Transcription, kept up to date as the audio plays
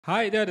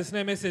はい、ではです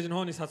ね、メッセージの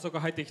方に早速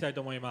入っていきたい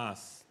と思いま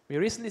す。We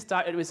recently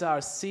started with our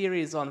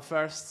series on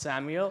 1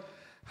 Samuel.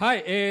 は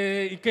い、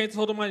1ヶ月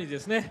ほど前にで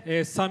す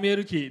ね、サミュエ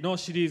ル記の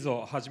シリーズ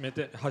を始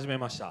め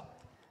ました。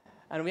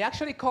And we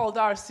actually called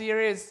our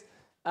series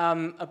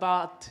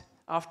about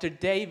after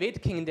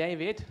David, King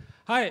David.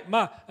 はい、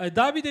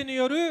ダビデに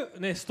よる、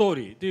ね、ストー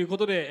リーというこ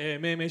とで、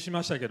命名し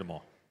ましたけど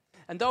も。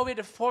And though we're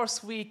the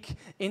fourth week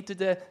into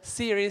the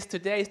series,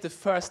 today is the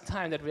first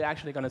time that we're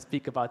actually going to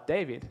speak about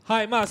David.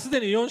 はい、すで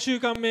に4週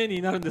間目に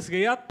なるんですが、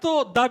やっ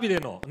とダビデ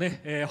の、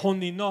ね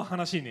本人の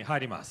話に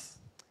入ります。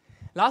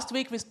Last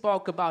week we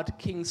spoke about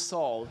King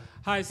Saul.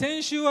 はい、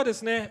先週はで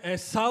すね、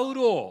サウ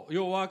ル王、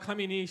要は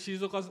神に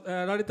退か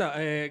られ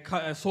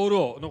た、ソウル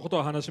王のこと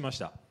を話しまし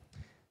た。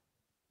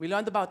We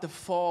learned about the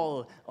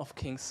fall of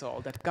King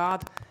Saul, that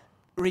God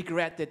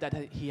regretted that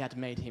he had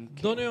made him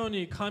どの king. よう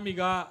に神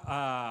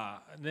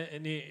が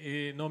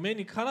の目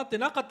にかなって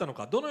なかったの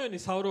か、どのように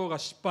サウル王が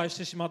失敗し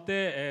てしまっ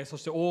て、そ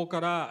して王か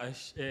ら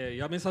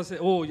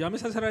王を辞め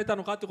させられた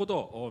のかということ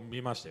を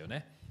見ましたよ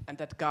ね。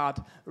And that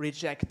God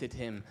rejected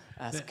him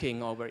as king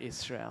over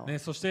Israel.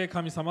 そして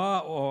神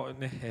様は、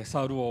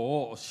サウル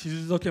王を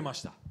退けま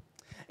した。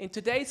In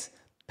today's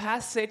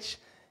passage,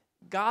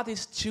 God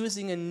is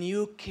choosing a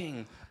new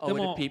king over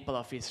the people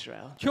of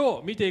Israel.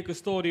 今日見ていく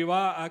ストーリー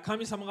は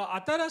神様が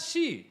新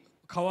しい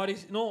代わり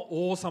の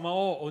王様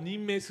を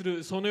任命す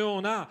るそのよ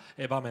うな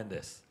場面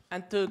です。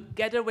And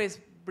together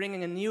with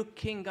bringing a new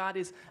king, God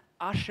is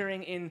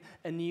ushering in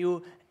a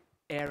new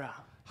era.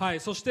 はい、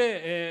そし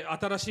て、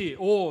新しい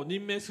王を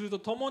任命すると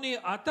ともに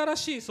新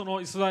しいその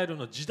イスラエル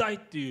の時代っ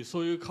ていう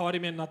そういう変わり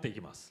目になってい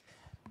きます。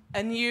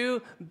A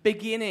new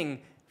beginning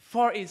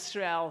for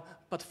Israel,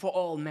 but for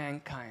all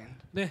mankind.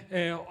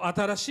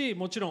 新しい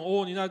もちろん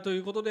王になるとい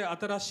うことで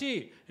新し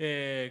い、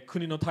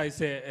国の体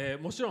制、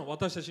もちろん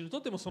私たちにと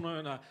ってもそのよ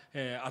うな、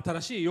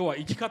新しい要は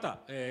生き方、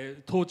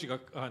統治が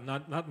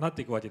なっ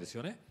ていくわけです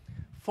よね。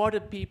For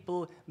the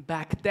people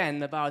back then,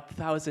 about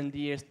 1,000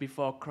 years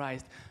before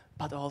Christ,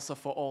 but also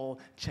for all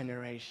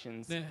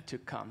generations to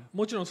come.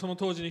 もちろんその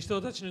当時の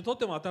人たちにとっ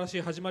ても新し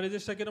い始まりで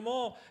したけど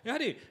も、やは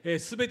り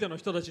全ての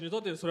人たちにと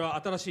ってそれ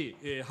は新し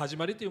い始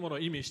まりというものを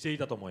意味してい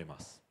たと思いま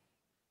す。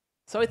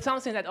So it's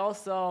something that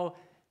also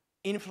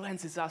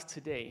influences us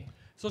today.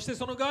 そして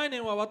その概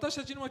念は私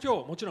たちにも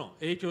今日もちろん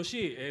影響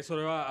し、そ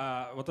れ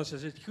は私た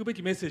ちに聞くべ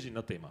きメッセージに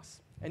なっていま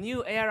す。A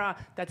new era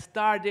that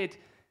started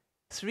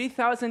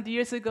 3,000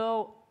 years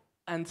ago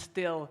and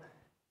still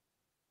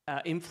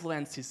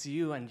influences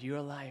you and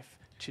your life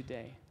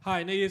today. は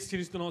い、イエス・キ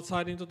リストの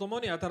再臨ととも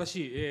に新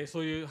しい、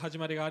そういう始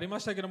まりがありま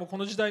したけども、こ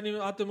の時代に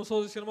あっても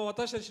そうですけども、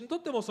私たちにとっ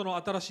てもその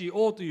新しい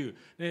王という、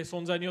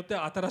存在によって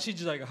新しい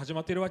時代が始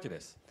まっているわけで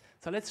す。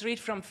So let's read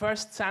from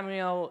 1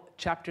 Samuel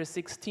chapter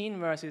 16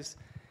 verse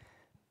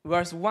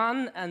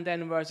 1 and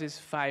then verses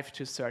 5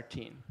 to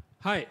 13.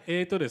 はい、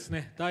です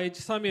ね、第一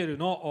サミュエル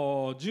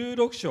の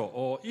16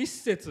章1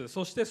節、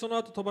そしてその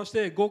後飛ばし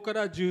て5か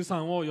ら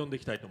13を読んでい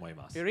きたいと思い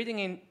ます。We're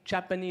reading in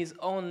Japanese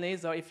only,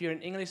 so if you're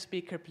an English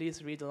speaker,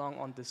 please read along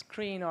on the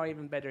screen or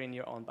even better in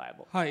your own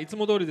Bible. はい、いつ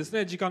も通りです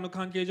ね、時間の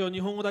関係上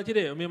日本語だけ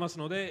で読めます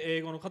ので、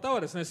英語の方は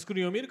ですね、スク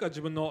リーンを見るか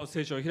自分の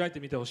聖書を開いて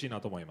みてほしい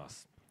なと思いま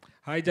す。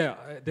はい、で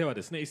は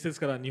ですね、1節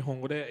から日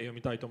本語で読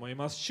みたいと思い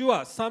ます。主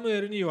はサム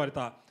エルに言われ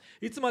た。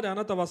いつまであ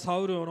なたはサ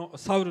ウル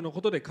の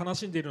ことで悲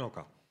しんでいるの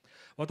か。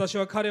私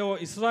は彼を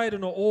イスラエル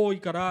の王位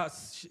から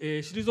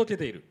退け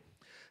ている。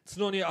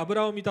角に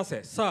油を満た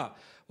せ。さあ、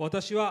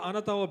私はあ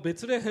なたをベ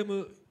ツレヘ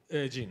ム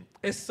人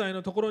エッサイ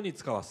のところに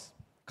使わす。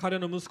彼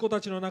の息子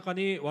たちの中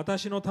に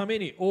私のため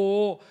に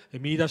王を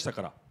見出した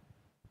から。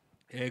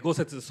5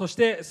節、そし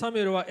てサム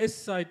エルはエッ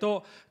サイ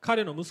と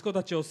彼の息子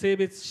たちを性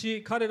別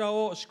し、彼ら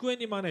を祝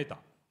宴に招いた。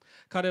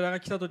彼らが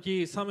来たと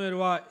き、サムエル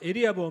はエ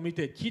リアブを見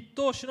て、きっ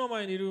と主の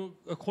前にいる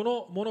こ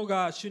の者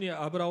が主に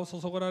油を注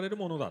がれる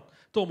ものだ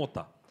と思っ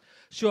た。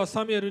主は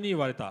サムエルに言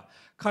われた。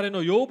彼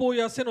の容貌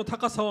や背の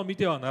高さを見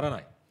てはならな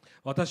い。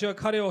私は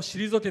彼を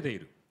退けてい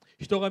る。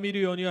人が見る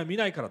ようには見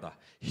ないからだ。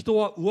人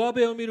は上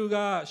辺を見る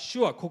が、主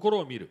は心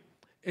を見る。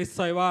エッ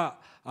サイ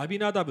はアビ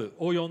ナダブ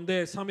を呼ん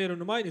でサムエル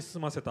の前に進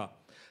ませた。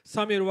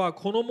サムエルは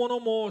この者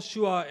も主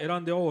は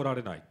選んではおら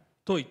れない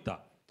と言った。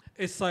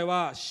エッサイ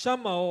はシャ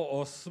ンマ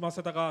を進ま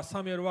せたが、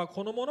サムエルは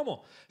この者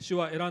も主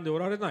は選んでお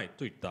られない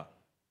と言った。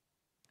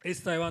エッ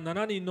サイは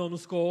7人の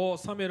息子を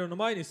サムエルの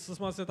前に進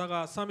ませた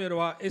が、サムエル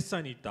はエッサ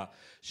イに言った。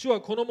主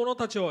はこの者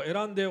たちを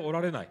選んでお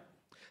られない。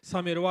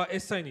サムエルはエッ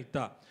サイに言っ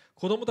た。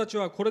子供たち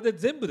はこれで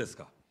全部です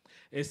か。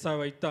エッサイ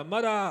は言った。ま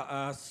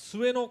だ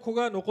末の子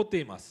が残って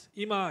います。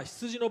今、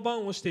羊の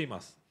番をしていま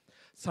す。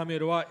サムエ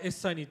ルはエッ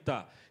サイに言っ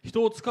た。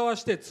人を使わ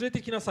して連れ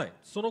てきなさい。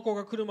その子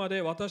が来るま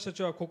で私た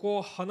ちはここ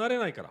を離れ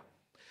ないから。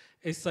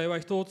エッサイは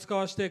人を使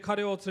わして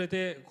彼を連れ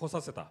てこさ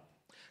せた。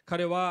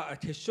彼は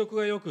血色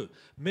がよく、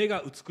目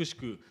が美し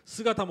く、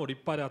姿も立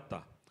派であっ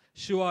た。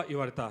主は言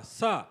われた。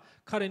さあ、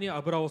彼に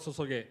油を注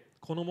げ。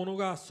この者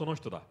がその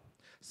人だ。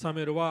サム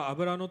エルは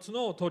油の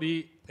角を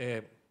取り、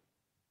兄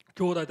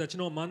弟たち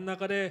の真ん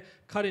中で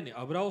彼に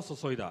油を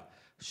注いだ。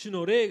主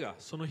の霊が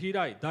その日以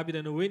来、ダビ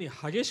デの上に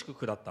激しく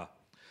下った。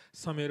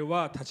サムエル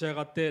は立ち上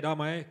がってラ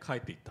マへ帰っ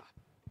ていった。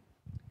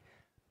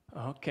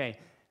Okay.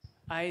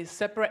 I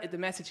separated the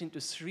message into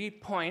 3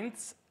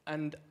 points,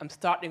 and I'm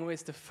starting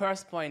with the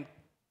first point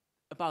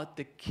about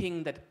the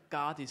king that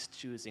God is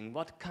choosing.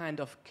 What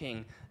kind of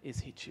king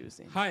is he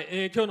choosing? は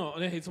い、今日の、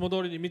ね、いつも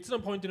通りに3つ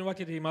のポイントに分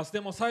けています。で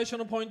も最初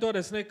のポイントは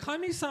ですね、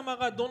神様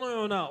がどの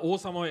ような王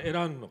様を選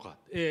ぶのか、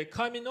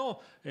神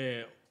の、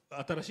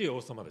新しい王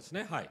様です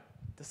ね。はい。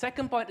The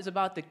second point is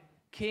about the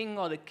king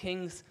or the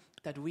kings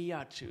that we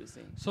are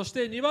choosing. そし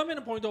て2番目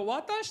のポイントは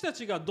私た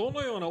ちがど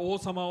のような王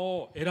様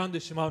を選んで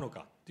しまうの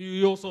かとい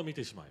う様子を見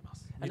てしまいま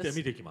す。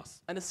見ていきま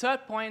す。And the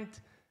third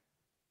point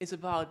is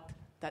about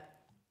that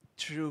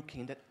true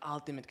king, that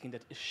ultimate king,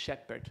 that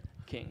shepherd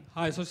king.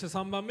 はい、そして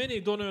3番目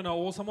にどのような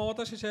王様を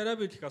私たちが選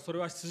ぶべきか、それ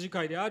は羊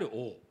飼いである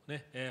王、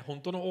ね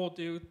本当の王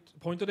という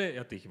ポイントで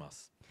やっていきま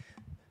す。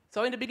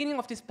So in the beginning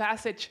of this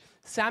passage,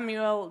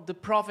 Samuel, the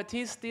prophet,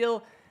 he's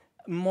still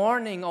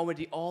mourning over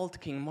the old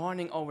king,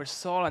 mourning over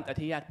Saul and that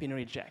he had been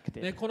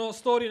rejected. ね、この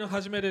ストーリーの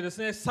始めでです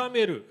ね、サム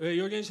エル、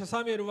預言者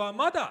サムエルは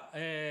まだ、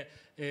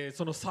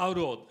そのサウ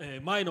ルを、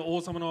前の王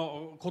様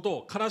のこと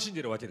を悲しんで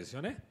いるわけです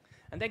よね。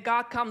And then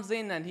God comes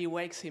in and he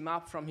wakes him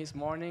up from his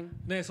mourning.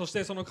 ね、そし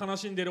てその悲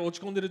しんでいる、落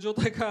ち込んでいる状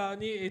態下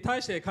に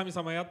対して神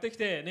様がやってき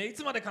て、ね、い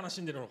つまで悲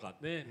しんでいるのか、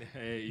言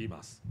い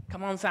ます。Come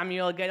on,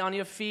 Samuel, get on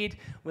your feet.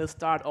 We'll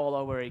start all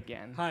over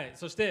again. はい、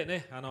そして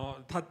ね、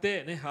立っ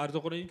て、ね、あると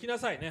ころに行きな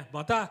さいね、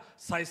また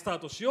再スター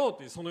トしよう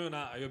というそのよう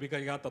な呼びか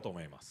けがあったと思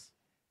います。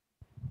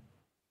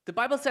The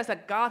Bible says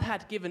that God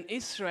had given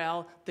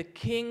Israel the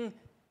king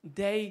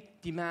they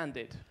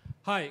demanded.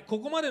 はい、こ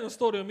こまでのス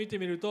トーリーを見て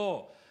みる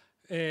と、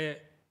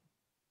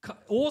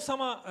王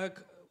様、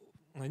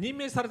任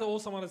命された王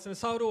様ですね、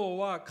サウル王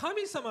は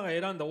神様が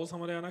選んだ王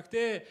様ではなく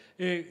て、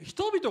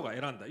人々が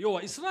選んだ、要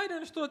はイスラエル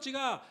の人たち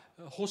が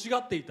欲しが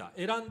っていた、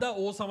選んだ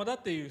王様だ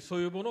っていう、そう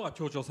いうものが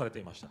強調されて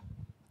いました。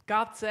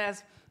God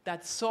says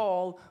that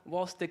Saul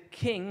was the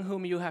king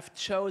whom you have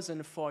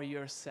chosen for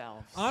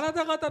yourselves. あな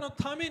た方の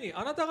ために、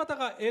あなた方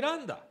が選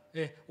んだ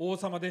王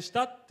様でし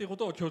たっていうこ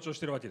とを強調し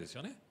ているわけです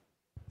よね。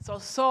So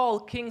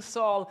Saul, King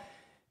Saul,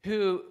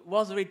 who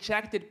was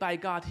rejected by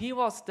God, he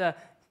was the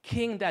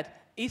king that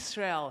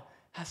Israel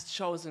has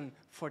chosen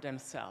for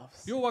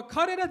themselves. 要は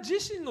彼ら自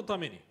身のた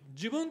めに、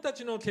自分た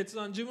ちの決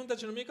断、自分た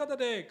ちの見方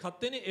で勝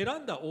手に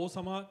選んだ王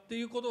様って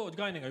いうことを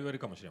概念が言われる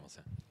かもしれま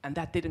せん。And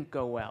that didn't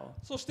go well.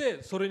 そし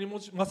てそれに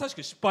まさし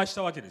く失敗し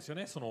たわけですよ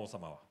ね、その王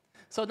様は。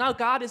So now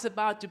God is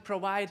about to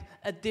provide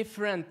a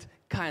different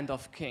kind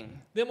of king.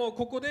 でも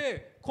ここ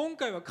で今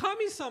回は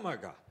神様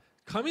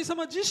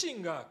自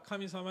身が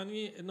神様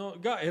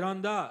が選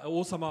んだ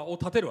王様を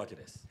立てるわけ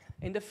です。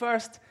In the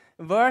first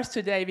verse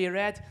today we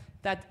read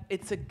that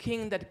it's a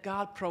king that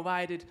God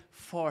provided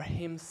for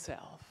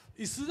himself.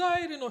 イスラ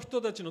エルの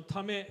人たちの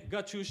ため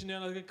が中心で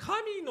はなくて、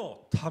神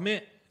のた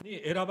め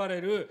に選ば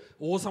れる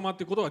王様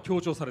ということが強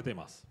調されてい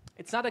ます。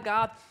It's not a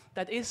God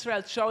that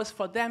Israel chose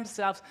for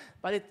themselves,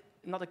 but it's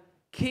not a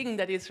king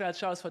that Israel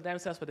chose for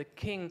themselves, but a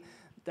king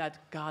that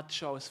God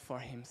chose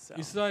for himself.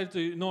 イスラエ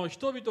ルの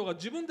人々が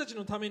自分たち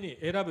のために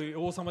選ぶ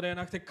王様では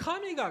なくて、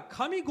神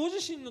ご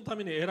自身のた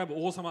めに選ぶ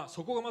王様、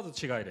そこがまず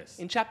違いで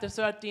す。In chapter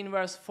 13,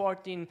 verse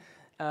 14,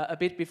 a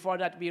bit before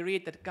that, we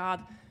read that God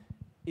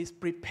is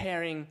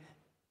preparing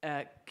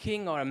a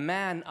king or a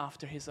man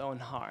after his own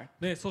heart.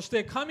 ね、そし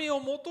て神を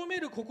求め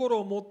る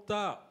心を持っ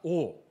た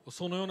王、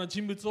そのような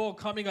人物を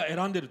神が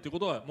選んでいるというこ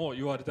とはもう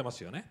言われてま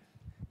すよね。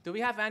Do we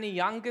have any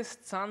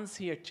youngest sons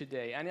here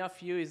today? Any of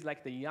you is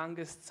like the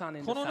youngest son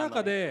in the family? この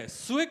中で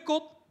末っ子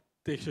っ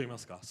て人いま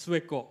すか？末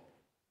っ子。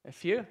A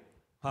few?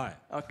 はい。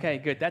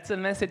Okay, good. That's a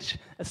message,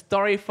 a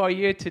story for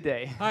you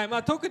today. はい、ま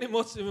あ特に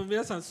もし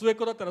皆さん末っ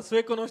子だったら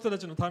末っ子の人た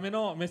ちのため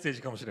のメッセー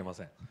ジかもしれま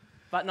せん。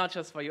But not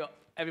just for you.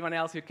 Everyone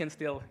else, you can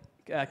still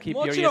keep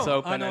も your ちろ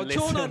ears ん open and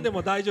長男 listen. で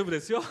も大丈夫で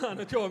すよ。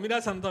今日は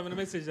皆さんのための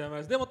メッセージではない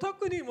です。でも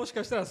特にもし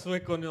かしたら末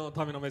っ子の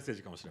ためのメッセー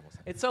ジかもしれませ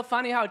ん。It's so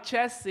funny how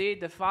Jesse,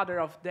 the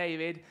father of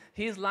David,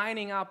 he's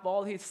lining up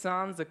all his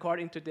sons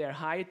according to their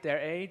height,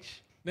 their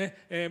age. ね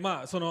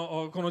まあ、こ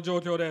の状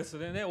況です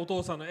ね、お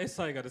父さんのエッ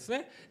サイがです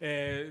ね、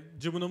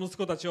自分の息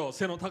子たちを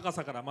背の高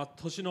さから、まあ、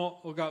年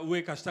のが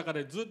上か下か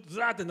でず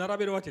らーって並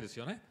べるわけです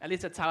よね。At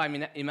least that's how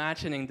I'm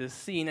imagining the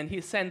scene. And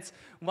he sends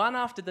one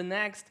after the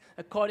next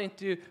according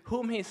to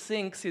whom he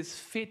thinks is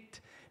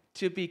fit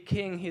to be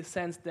king. He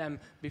sends them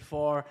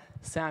before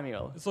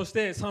Samuel. そし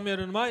てサムエ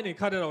ルの前に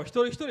彼らを一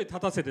人一人立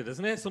たせてで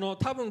すね、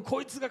多分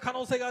こいつが可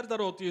能性があるだ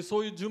ろうという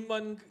そういう順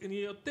番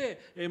によって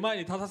前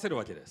に立たせる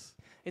わけです。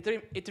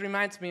It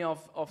reminds me of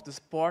the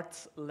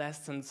sports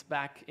lessons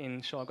back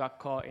in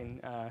Shogakko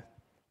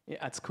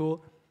at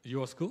school.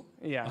 Your school?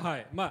 Yeah. は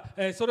い。ま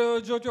あ、それ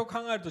を状況を考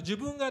えると、自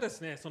分がで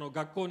すね、その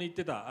学校に行っ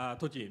てた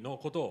時の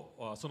こと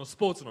を、そのス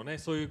ポーツのね、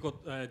そういう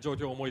状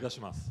況を思い出し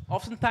ます。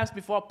Oftentimes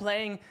before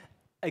playing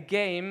a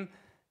game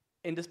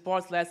in the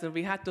sports lesson,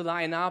 we had to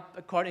line up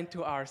according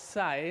to our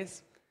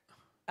size.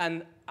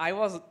 And I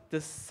was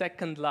the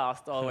second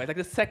last always, like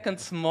the second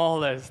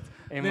smallest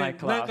in my ね、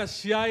なんか class.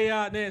 試合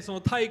や、ね、そ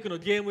の体育の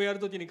ゲームをやる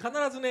ときに必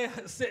ずね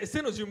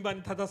背の順番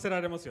に立たせら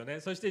れますよね。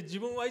そして自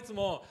分はいつ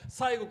も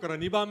最後から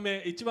2番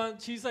目一番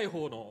小さい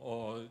方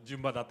の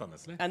順番だったんで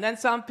すね。 And then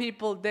some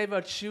people, they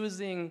were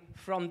choosing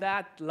from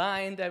that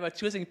line, they were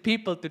choosing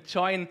people to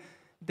join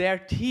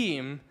their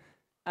team.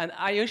 And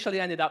I usually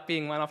ended up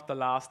being one of the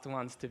last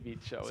ones to be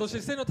そして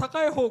chosen. 背の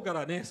高い方か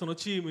らねその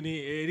チーム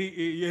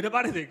に選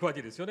ばれていくわ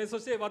けですよね。そ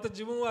してまた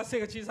自分は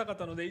背が小さかっ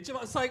たので一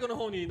番最後の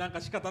方になん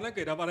か仕方な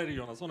く選ばれる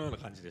ようなそのような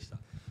感じでした。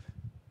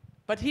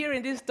 But here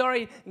in this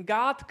story,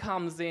 God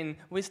comes in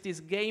with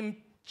this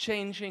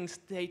game-changing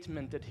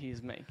statement that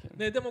He's making.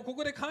 ね、でもこ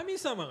こで神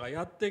様が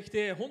やってき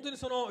て本当に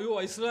その要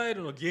はイスラエ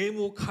ルのゲー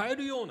ムを変え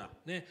るような、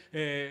ね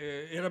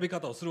選び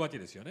方をするわけ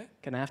ですよね。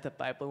 Can I have the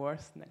Bible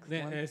verse next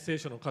ね one? 聖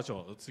書の箇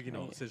所次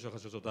の聖書の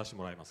箇所ちょっと出して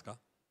もらえますか。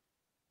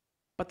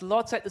 But the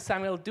Lord said to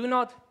Samuel, do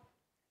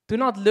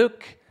not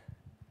look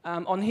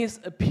on his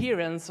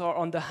appearance or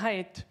on the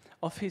height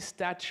of his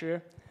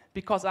stature,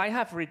 because I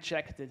have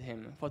rejected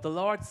him. For the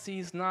Lord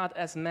sees not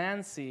as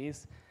man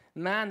sees.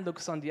 Man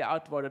looks on the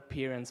outward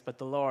appearance, but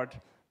the Lord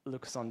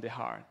looks on the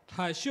heart.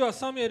 はい、主は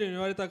サムエルに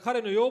言われた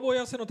彼の容貌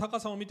や背の高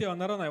さを見ては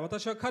ならない。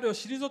私は彼を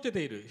退け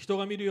ている。人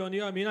が見るように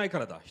は見ないか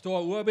らだ。人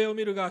は上辺を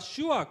見るが、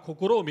主は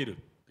心を見るっ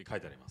て書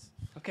いてあります。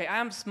 Okay, I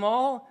am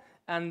small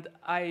and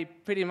I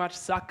pretty much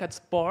suck at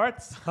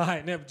sports. は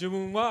いね、自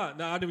分は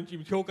ある意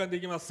味共感で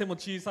きます。背も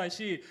小さい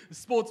し、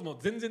スポーツも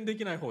全然で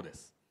きない方で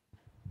す。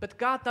 But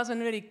God doesn't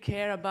really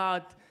care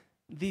about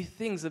these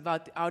things,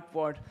 about the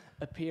outward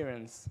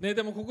appearance. ね、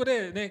でもここ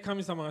で、ね、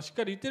神様がしっ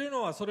かり言っている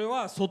のはそれ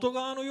は外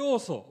側の要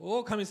素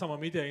を神様は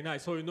見てはいない。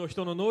そういうの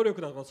人の能力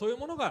だとかそういう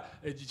ものが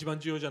一番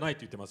重要じゃないと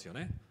言ってますよ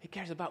ね。 He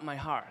cares about my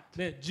heart.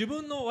 ね、自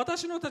分の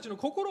私のたちの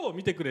心を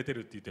見てくれて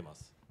るって言ってま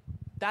す。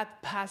 That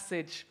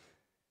passage,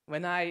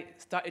 when I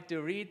started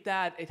to read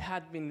that, it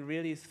had been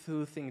really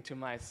soothing to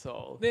my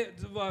soul. で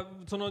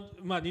その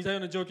似たよう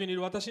な状況にい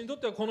る私にとっ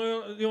てはこの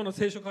ような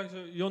聖書箇所を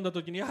読んだ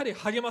時にやはり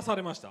励まさ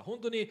れました。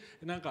本当に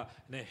なんか、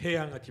ね、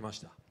平安が来ま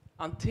した。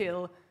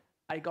 Until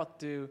I got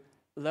to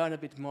learn a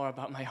bit more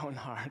about my own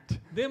heart.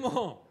 で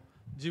も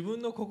自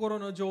分の心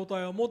の状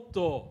態をもっ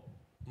と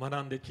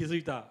学んで気づ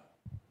いた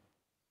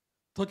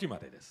時ま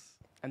でです。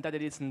 And that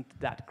it isn't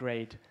that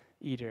great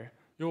either.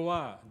 要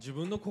は自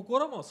分の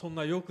心もそん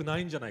な良くな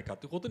いんじゃないか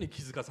ということに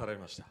気づかされ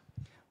ました。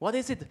 What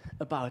is it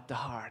about the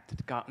heart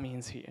that God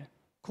means here?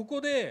 こ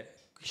こで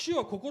主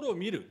は心を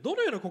見る。ど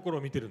のような心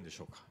を見てるんで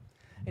しょうか。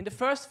 In the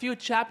first few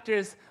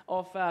chapters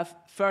of 1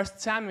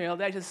 Samuel,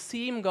 there's a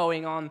theme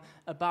going on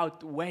about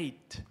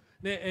weight.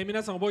 ね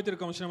皆さん覚えてる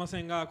かもしれま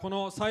せんが、こ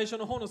の最初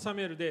の方のサ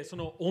ムエルでそ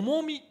の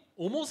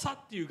重さ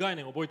っていう概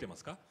念を覚えてま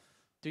すか。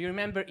 Do you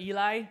remember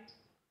Eli?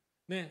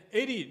 ね、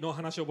エリの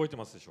話を覚えて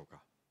ますでしょう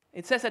か。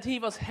 It says that he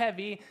was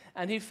heavy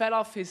and he fell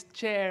off his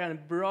chair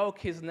and broke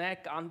his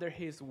neck under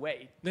his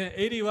weight. ね、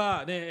エリ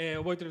は、ね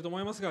覚えてると思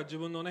いますが、自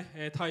分の、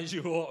ね、体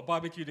重をバ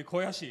ーベキューで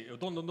肥やし、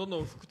どんど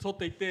ん太っ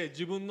ていって、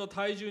自分の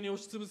体重に押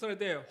しつぶされ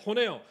て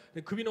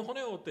首の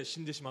骨を折って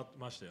死んでしまい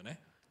ましたよね。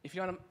If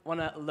you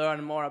want to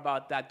learn more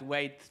about that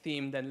weight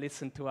theme, then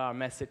listen to our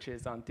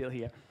messages until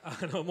here.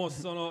 もう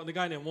その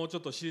概念をもうち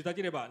ょっと知りた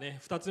ければ、ね、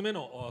2つ目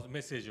のメ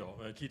ッセージを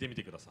聞いてみ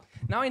てくださ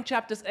い。 Now in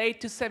chapters 8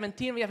 to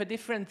 17, we have a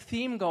different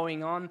theme going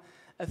on,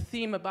 a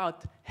theme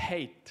about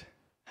hate.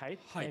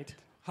 Hate?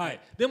 はい、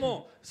で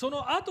もそ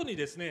の後に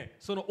ですね、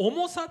その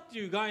重さって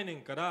いう概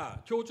念か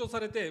ら強調さ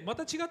れて、ま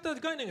た違った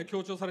概念が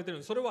強調されているん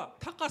です。それは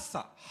高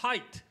さ、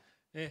height、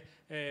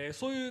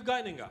そういう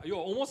概念が、要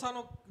は重さ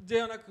の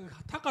ではなく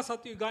高さ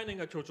という概念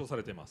が強調さ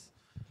れています。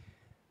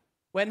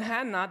 When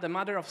Hannah, the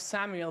mother of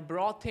Samuel,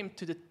 brought him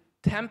to the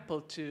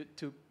temple to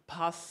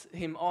pass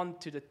him on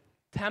to the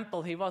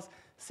temple, he was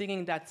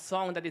singing that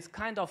song that is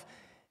kind of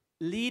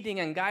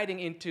leading and guiding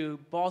into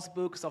both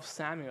books of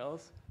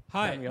Samuel's.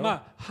 はい、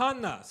ハ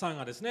ンナさん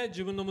がですね、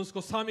自分の息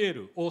子サミュエ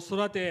ルを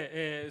育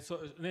て、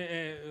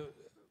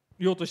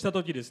ようとした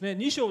時ですね、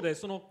2章で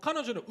その彼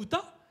女の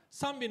歌、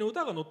賛美の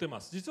歌が載っていま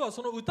す。実は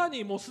その歌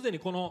にもうすでに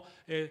この、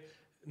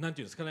なん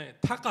ていうんですかね、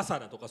高さ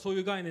だとかそう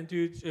いう概念と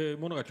いう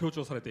ものが強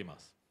調されていま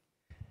す。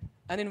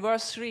 And in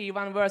verse 3,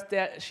 one verse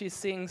there, she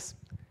sings,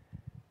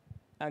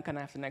 can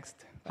I have the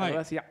next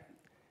verse? Yeah.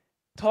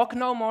 Talk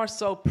no more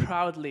so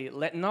proudly,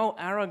 let no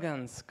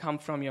arrogance come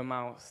from your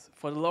mouth,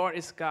 for the Lord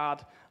is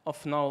God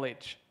of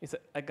knowledge, is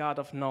a God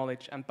of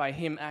knowledge, and by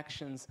him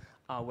actions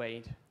are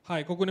weighed. は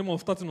い、ここにも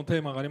2つのテ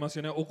ーマがあります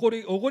よね。おご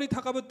り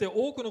高ぶって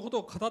多くのこと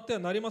を語っては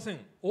なりません。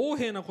横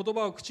柄な言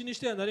葉を口にし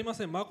てはなりま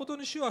せん。誠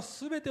に主は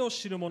すべてを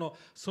知る者、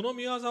その御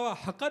業は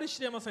計り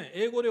知れません。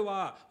英語で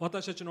は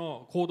私たち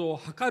の行動を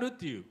計るっ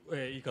ていう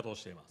言い方を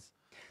しています。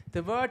The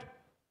word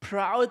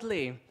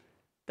proudly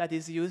that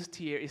is used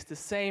here is the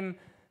same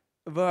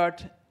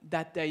word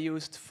that they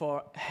used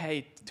for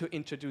hate to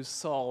introduce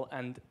Saul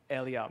and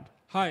Eliab.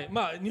 はい、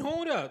日本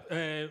語では、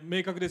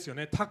明確ですよ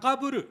ね。高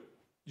ぶる、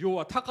要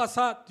は高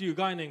さっていう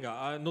概念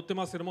が載って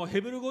ますけども、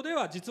ヘブル語で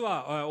は実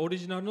はオリ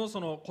ジナルのそ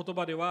の言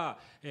葉では、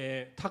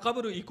高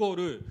ぶるイコー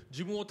ル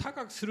自分を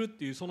高くするっ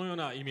ていうそのよう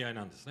な意味合い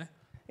なんですね。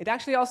It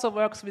actually also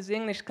works with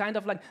English, kind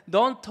of like,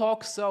 don't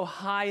talk so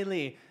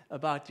highly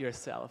about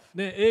yourself.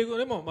 で英語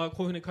でもこういう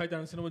ふうに書いてある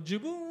んですけども、自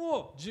分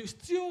を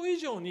必要以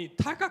上に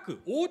高く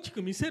大き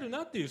く見せる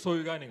なっていうそう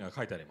いう概念が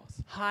書いてありま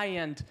す。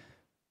High and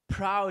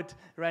proud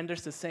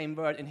renders the same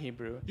word in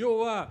Hebrew. 要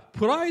は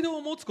プライド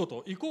を持つこ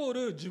とイコー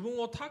ル自分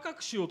を高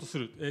くしようとす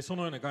る、そ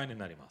のような概念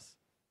になります。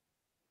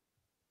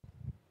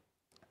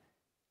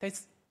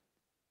There's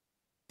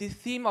the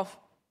theme of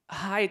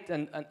height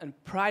and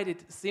pride.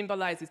 It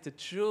symbolizes the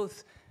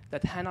truth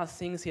that Hannah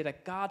sings here,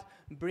 that God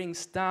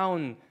brings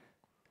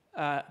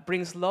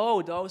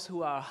low those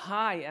who are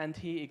high and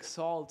He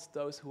exalts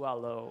those who are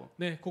low.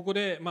 ね、ここ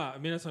で、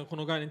皆さんこ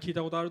の概念聞い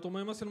たことあると思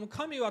いますけども、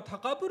神は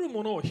高ぶる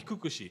ものを低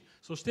くし、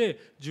そして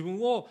自分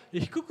を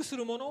低くす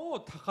るものを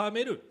高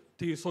めるっ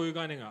ていうそういう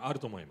概念がある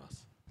と思いま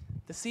す。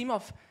The theme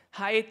of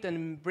height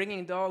and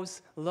bringing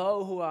those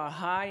low who are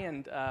high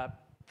and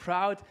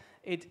proud,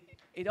 it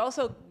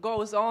also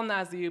goes on,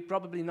 as you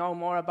probably know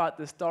more about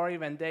the story,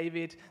 when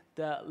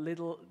the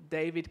little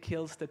David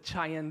kills the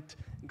giant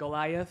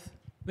Goliath.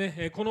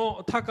 ね、こ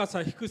の高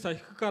さ低さ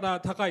低から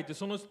高いって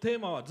そのテー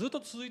マはずっと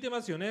続いて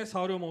ますよね。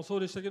サウルもそう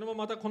でしたけども、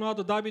またこの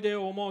後ダビデ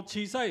をもう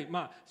小さい、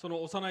そ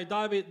の幼い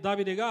ダ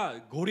ビデが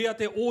ゴリア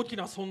テ大き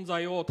な存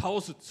在を倒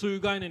す、そういう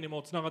概念に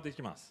もつながって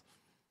きます。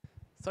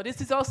So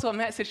this is also a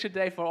message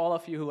today for all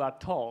of you who are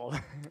tall.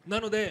 な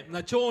ので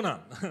長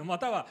男ま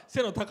たは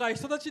背の高い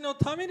人たちの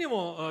ために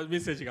もメッ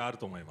セージがある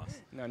と思いま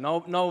す。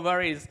No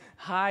worries.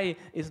 High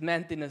is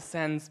meant in a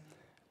sense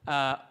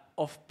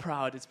of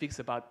proud. It speaks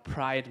about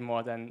pride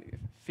more than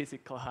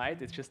physical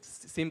height. It just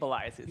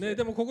symbolizes. ね、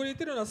でもここに言っ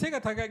てるのは背が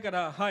高いか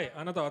らはい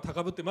あなたは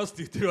高ぶってますっ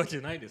て言ってるわけじ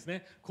ゃないんです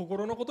ね。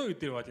心のことを言っ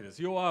てるわけで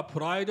す。要はプ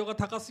ライドが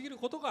高すぎる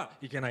ことが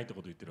いけないって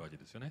ことを言ってるわけ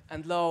ですよね。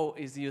And low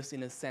is used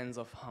in a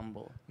sense of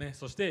humble. ね、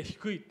そして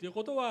低いっていう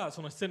ことは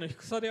その背の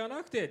低さでは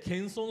なくて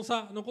謙遜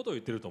さのことを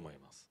言ってると思い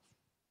ます。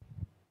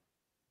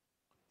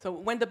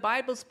So when the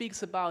Bible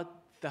speaks about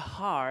the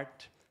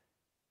heart,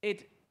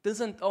 it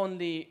doesn't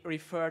only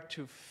refer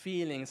to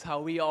feelings,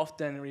 how we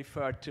often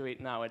refer to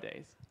it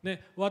nowadays.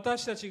 ね、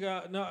私たち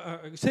が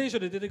聖書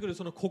で出てくる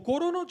その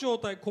心の状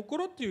態、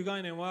心っていう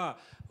概念は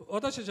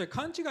私たちは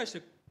勘違いし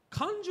て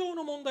感情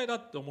の問題だ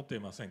って思ってい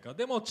ませんか？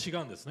でも違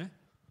うんですね。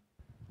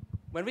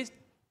When we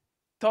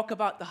talk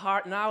about the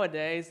heart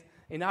nowadays,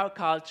 in our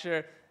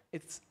culture,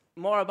 it's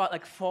more about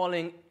like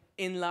falling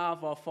in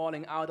love or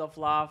falling out of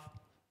love.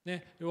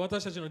 ね、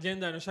私たちの現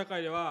代の社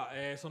会では、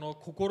その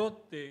心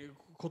っていう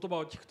言葉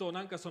を聞くと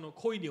なんかその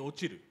恋に落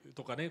ちる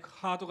とかね、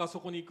ハートがそ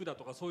こに行くだ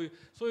とかそうい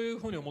う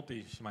ふうに思っ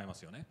てしまいま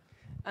すよね。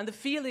And the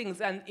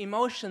feelings and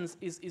emotions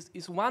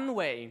is one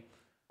way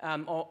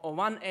or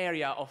one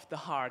area of the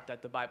heart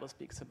that the Bible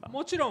speaks about.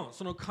 もちろん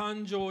その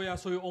感情や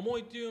そういう思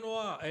いっていうの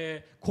は、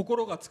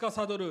心が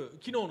司る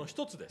機能の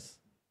一つで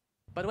す。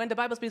But when the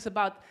Bible speaks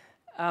about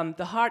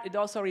the heart, it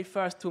also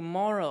refers to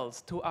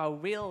morals, to our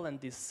will and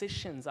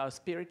decisions, our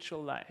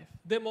spiritual life.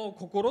 でも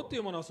心ってい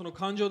うものはその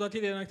感情だけ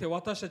ではなくて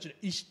私たちの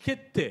意思決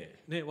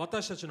定、ね、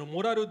私たちの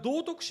モラル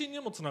道徳心に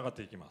もつながっ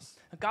ていきま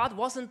す。God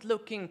wasn't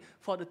looking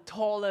for the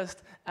tallest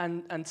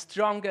and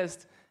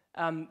strongest,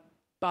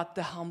 but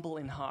the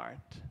humble in heart.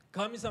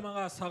 神様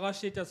が探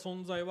していた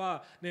存在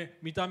は、ね、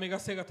見た目が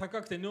背が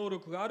高くて能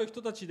力がある人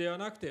たちでは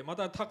なくて、ま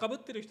た高ぶっ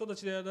ている人た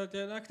ちではな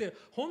くて、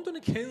本当に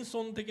謙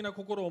遜的な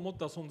心を持っ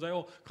た存在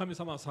を神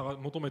様は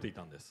求めてい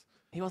たんです。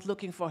He was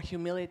looking for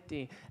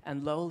humility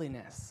and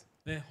lowliness.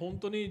 ね、本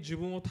当に自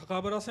分を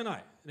高ぶらせな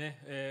い、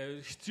ね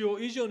必要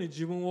以上に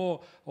自分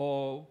を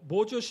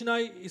膨張しな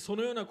いそ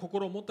のような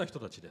心を持った人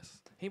たちで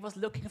す。He was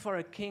looking for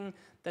a king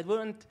that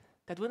wouldn't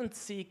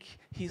seek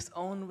his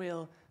own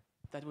will,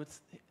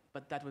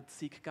 but that would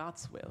seek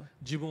God's will.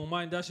 自分を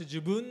前に出して自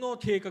分の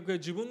計画や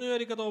自分のや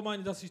り方を前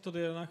に出す人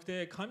ではなく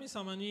て神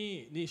様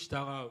に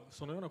従う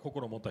そのような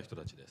心を持った人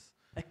たちです。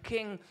A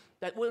king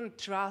that wouldn't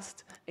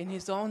trust in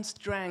his own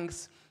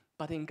strengths,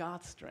 but in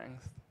God's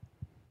strength.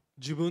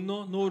 自分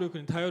の能力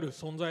に頼る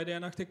存在では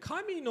なくて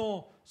神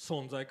の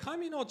存在、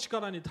神の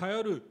力に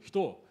頼る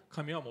人を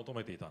神は求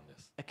めていたんで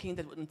す。A king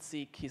that wouldn't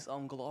seek his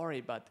own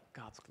glory, but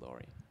God's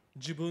glory.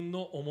 自分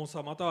の重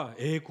さまたは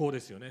栄光で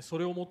すよね。そ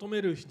れを求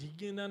める人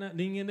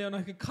間ではな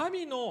くて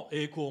神の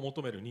栄光を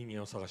求める人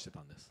間を探して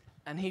たんです。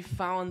And he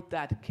found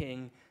that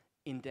king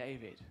in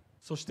David.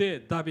 そし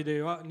てダビ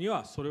デに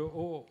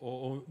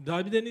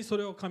そ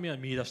れを神は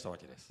見出したわ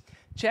けです。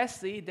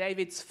Jesse,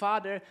 David's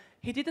father,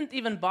 he didn't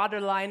even bother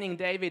lining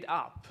David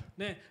up.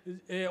 ね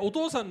お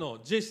父さんの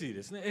ジェシー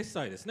ですね、エッ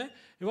サイですね、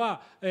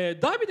は、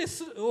ダビデ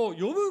を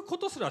呼ぶこ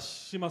とすら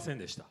しません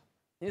でした。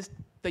He's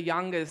the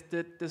youngest,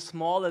 the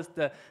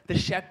smallest, the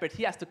shepherd.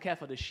 He has to care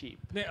for the sheep.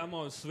 ね、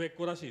もう末っ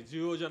子だし、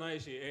重要じゃな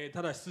いし、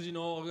ただ羊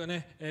の、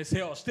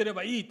世話をしてれ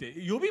ばいいって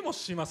呼びも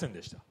しません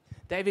でした。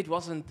David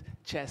wasn't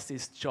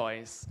Jesse's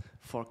choice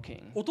for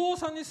king. お父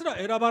さんにすら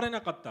選ばれな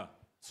かった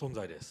存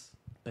在です。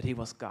But he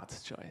was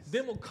God's choice.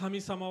 でも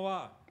神様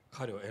は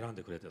彼を選ん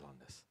でくれてたん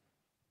です。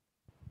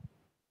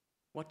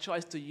What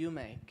choice do you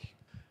make?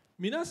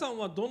 皆さん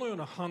はどのよう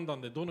な判断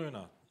でどのよう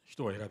な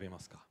人を選びま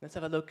すか？ Let's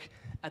have a look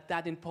at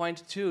that in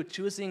point 2,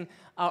 choosing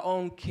our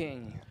own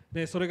king.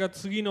 でそれが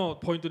次の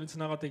ポイントにつ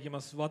ながっていきま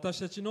す。私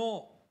たち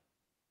の、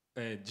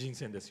人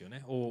選ですよ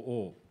ね。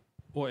王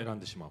を選ん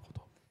でしまうこ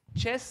と。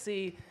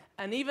Jesse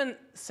and even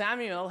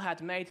Samuel had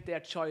made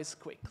their choice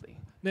quickly.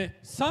 で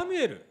サミ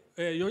ュエル、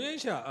預言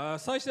者、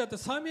祭司だった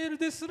サミュエル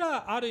です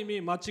らある意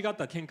味間違っ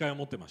た見解を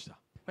持ってました。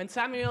When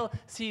Samuel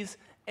sees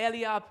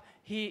Eliab,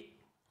 he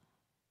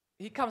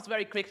comes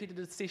very quickly to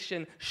the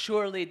decision,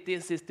 surely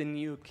this is the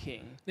new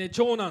king. ね、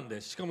長男で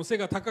しかも背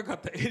が高か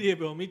ったエリア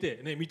ブを見て、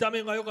ね、見た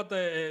目が良かった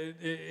エ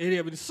リ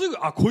アブにすぐ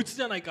こいつ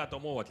じゃないかと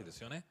思うわけです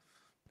よね。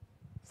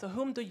So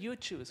whom do you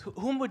choose?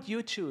 Whom would you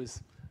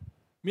choose?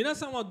 皆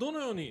さんはどの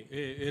ように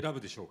選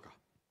ぶでしょうか？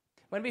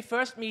 When we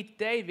first meet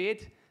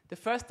David, the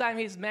first time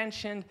he's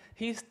mentioned,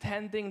 he's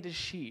tending the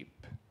sheep.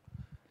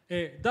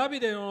 ダビ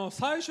デの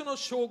最初の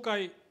紹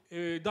介、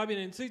ダビ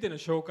デについての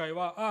紹介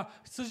は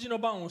羊の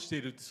番をして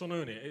いるその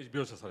ように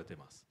描写されてい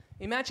ます。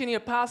Imagine you're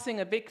passing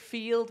a big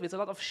field with a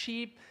lot of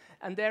sheep,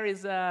 and there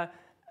is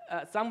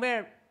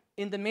somewhere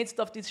in the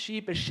midst of this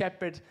sheep a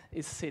shepherd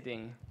is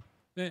sitting.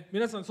 ね、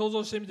皆さん想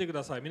像してみてく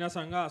ださい。皆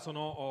さんがそ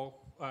の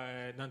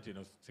なんていう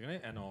のですか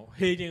ね、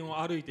平原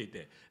を歩いてい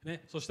て、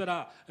ね、そした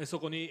らそ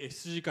こに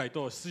羊飼い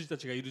と羊た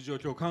ちがいる状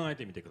況を考え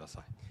てみてくだ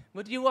さい。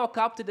Would you walk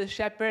up to the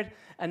shepherd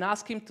and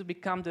ask him to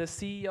become the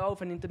CEO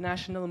of an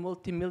international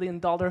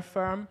multi-million-dollar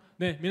firm?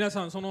 ね、皆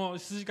さんその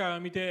羊飼いを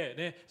見て、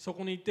ね、そ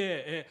こに行っ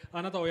て、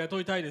あなたを雇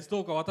いたいです。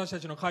どうか私た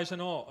ちの会社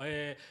の、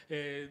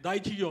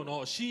大企業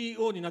の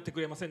CEO になってく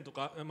れませんと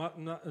か、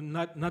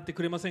なって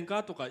くれません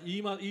かとか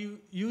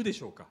言うで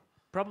しょうか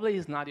？Probably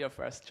is not your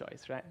first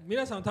choice, right?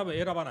 皆さん多分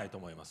選ばないと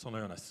思います。その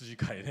ような羊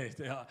飼いね、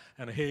平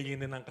原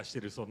でなんかして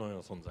いるそのよう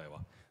な存在は。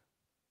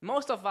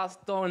Most of us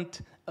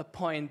don't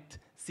appoint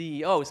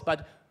CEOs,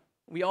 but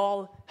we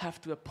all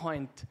have to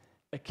appoint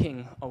a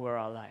king over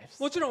our lives.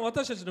 もちろん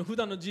私たちの普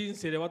段の人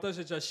生で私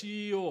たちは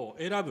CEO を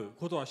選ぶ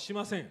ことはし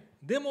ません。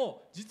で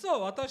も実は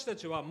私た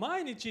ちは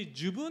毎日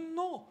自分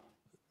の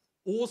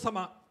王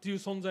様という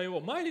存在を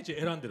毎日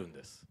選んでるん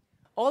です。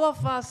All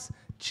of us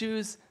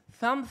choose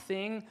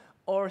something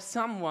or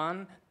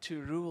someone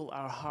to rule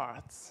our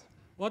hearts.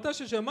 私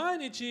たちは毎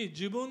日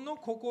自分の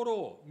心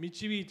を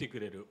導いてく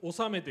れる、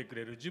治めてく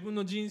れる、自分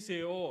の人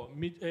生を、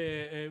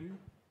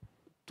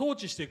統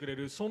治してくれ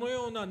るその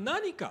ような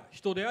何か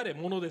人であれ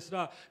物です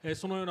ら、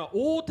そのような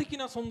王的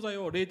な存在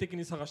を霊的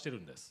に探してい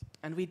るんです。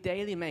And we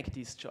daily make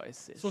these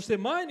choices. そして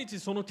毎日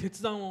その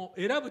決断を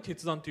選ぶ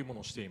決断というもの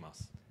をしていま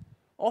す。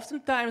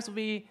Oftentimes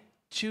we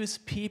choose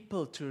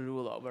people to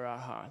rule over our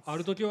hearts. あ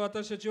る時は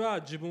私たちは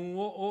自分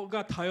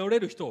が頼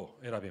れる人を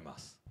選びま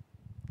す。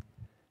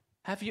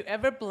Have you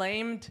ever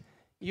blamed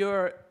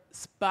your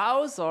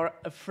spouse or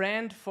a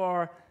friend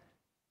for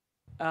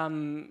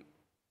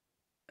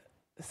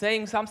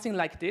saying something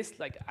like this?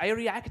 Like, I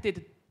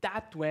reacted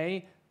that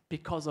way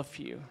because of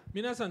you.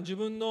 皆さん自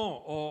分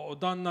の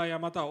旦那や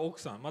または奥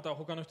さんまたは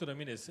他の人でも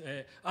いいです、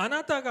あ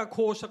なたが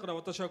こうしたから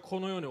私はこ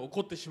のように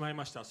怒ってしまい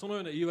ました。そのよ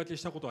うな言い訳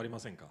したことはありま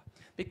せんか？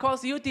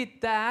 Because you did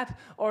that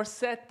or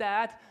said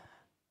that,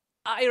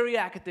 I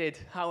reacted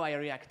how I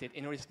reacted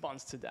in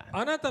response to that.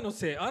 あなたの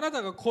せい、あな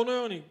たがこの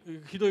ように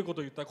ひどいこ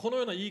とを言った、この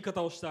ような言い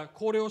方をした、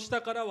これをし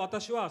たから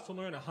私はそ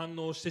のような反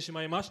応をしてし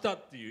まいました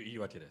っていう言い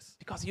訳です。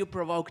Because you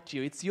provoked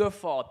you. It's your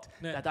fault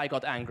that I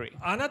got angry.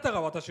 あなたが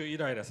私をイ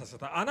ライラさせ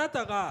た。あな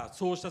たが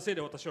そうしたせい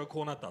で私は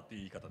こうなったっていう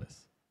言い方で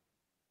す。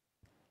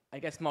I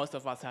guess most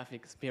of us have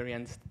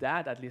experienced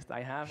that, at least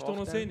I have. 人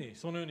のせいに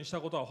そのようにし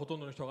たことはほとん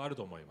どの人がある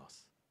と思いま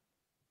す。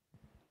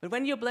But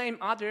when you blame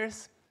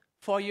others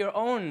for your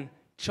own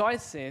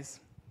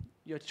choices,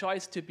 your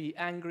choice to be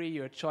angry,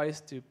 your choice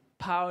to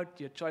pout,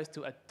 your choice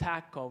to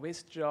attack or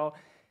withdraw,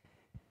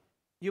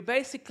 you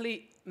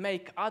basically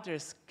make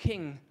others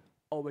king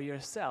over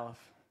yourself.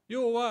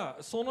 要は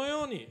その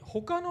ように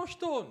他の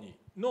人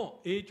の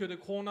影響で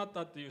こうなっ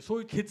たっていうそ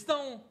ういう決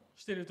断を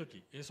していると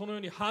き、そのよ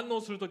うに反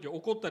応するとき、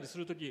怒ったりす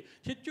るとき、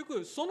結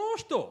局その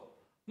人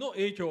の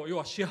影響、要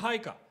は支配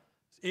下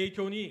影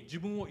響に自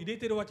分を入れ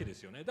てるわけで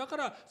すよね。だか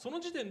らその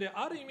時点で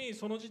ある意味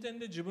その時点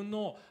で自分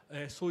の、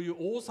そういう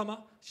王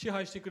様支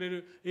配してくれ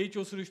る影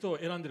響する人を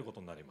選んでいるこ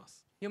とになりま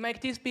す。You make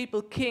these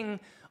people king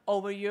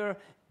over your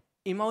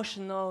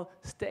emotional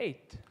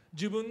state.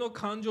 自分の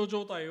感情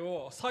状態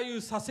を左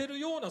右させる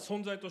ような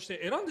存在とし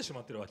て選んでし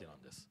まっているわけな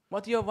んです。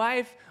What your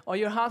wife or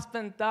your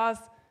husband does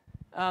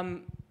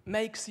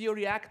makes you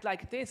react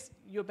like this.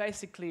 You're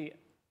basically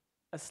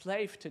a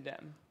slave to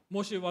them.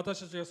 もし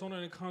私たちがその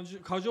ように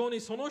過剰に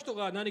その人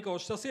が何かを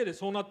したせいで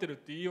そうなってるっ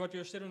て言い訳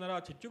をしてるな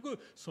ら結局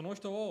その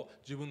人を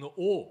自分の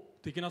王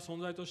的な存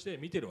在として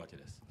見てるわけ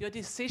です。Your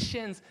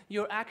decisions,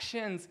 your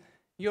actions,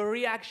 your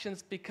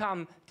reactions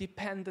become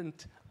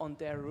dependent on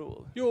their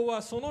rule. 要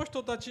はその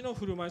人たちの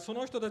振る舞い、そ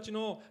の人たち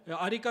の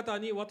あり方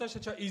に私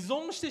たちは依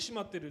存してし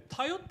まっている、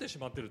頼ってし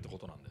まっているってこ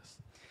となんです。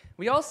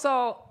We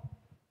also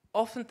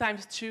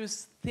oftentimes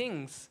choose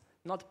things,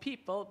 not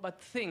people, but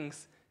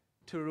things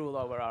to rule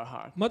over our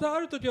heart. またあ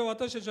る時は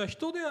私たちは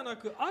人ではな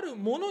くある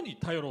ものに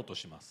頼ろうと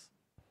します。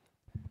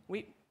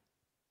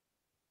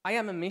I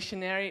am a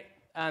missionary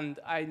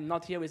and I'm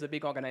not here with a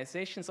big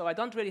organization, so I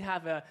don't really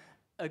have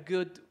a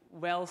good,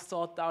 well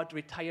thought out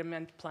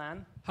retirement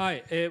plan. は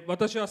い、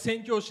私は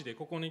宣教師で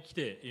ここに来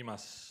ていま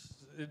す。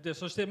で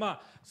そして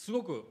す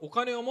ごくお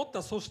金を持っ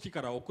た組織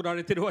から送ら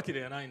れているわけ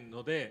ではない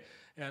ので、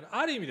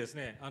ある意味です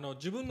ね、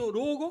自分の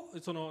老後、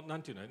な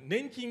んていうの、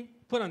年金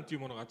プランという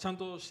ものがちゃん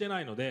として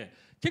ないので、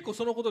結構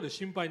そのことで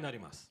心配になり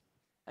ます。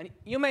And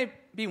you may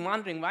be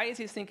wondering, why is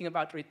he thinking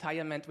about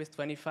retirement with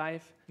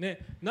 25? ね、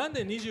なん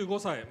で25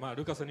歳、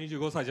ルカスは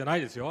25歳じゃな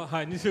いですよ、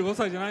はい、25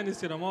歳じゃないんで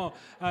すけども、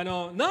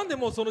なんで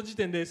もうその時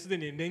点ですで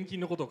に年金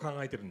のことを考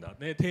えてるんだ、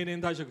ね、定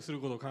年退職する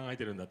ことを考え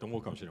てるんだと思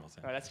うかもしれま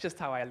せん。Well, that's just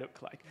how I look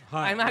like.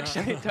 はい、I'm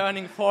actually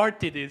turning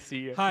 40 this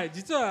year. はい、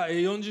実は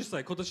40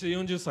歳、今年で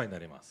40歳にな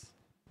ります。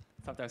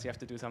Sometimes you have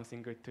to do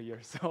something good to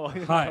your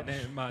soul. はい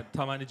ね、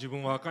たまに自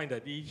分は若いんだっ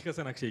て言い聞か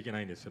せなくちゃいけな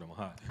いんですけども、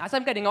はい、As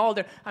I'm getting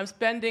older, I'm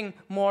spending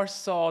more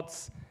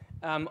thoughts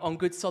on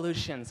good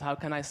solutions. How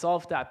can I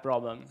solve that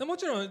problem? も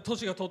ちろん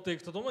年が取ってい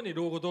くとともに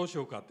老後どうし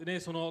ようかってね、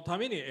そのた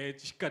めに、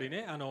しっかり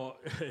ね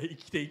生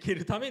きていけ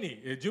るため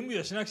に、準備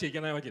はしなくちゃいけ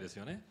ないわけです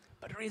よね。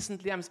But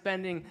recently I'm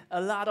spending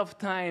a lot of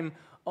time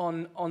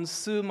on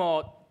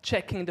Sumo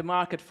checking the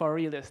market for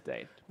real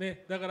estate.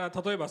 ね、だから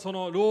例えばそ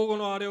の老後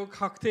のあれを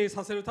確定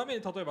させるため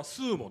に、例えば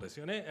スーモです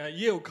よね、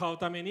家を買う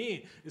ため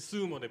にス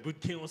ーモで物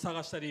件を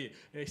探したり、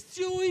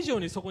必要以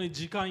上にそこに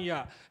時間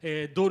や、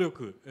努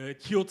力、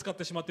気を使っ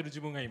てしまっている自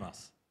分がいま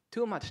す。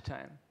 Too much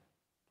time.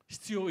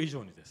 必要以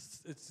上にで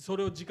す。そ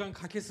れを時間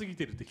かけすぎ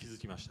ているって気づ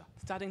きました。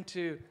 Starting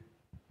to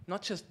not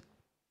just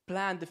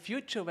plan the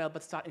future well,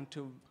 but starting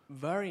to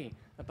worry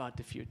about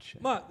the future.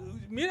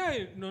 未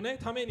来の、ね、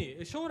ため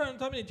に、将来の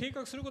ために計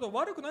画することは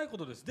悪くないこ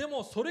とです。で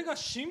もそれが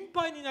心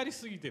配になり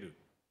すぎている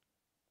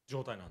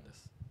状態なんで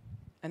す。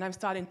 And I'm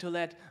starting to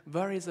let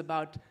worries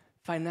about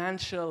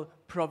financial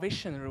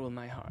provision rule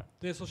my heart.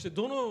 でそして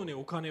どのように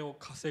お金を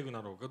稼ぐ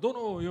だろうか、ど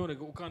のように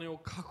お金を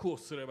確保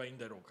すればいいん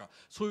だろうか、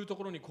そういうと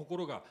ころに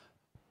心が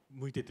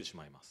向いていってし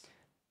まいます。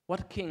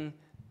 What king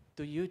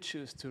do you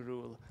choose to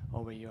rule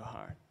over your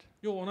heart?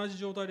 要は同じ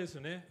状態です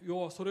よね。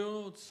要はそれ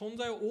の存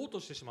在を追おうと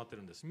してしまってい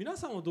るんです。皆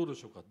さんはどうで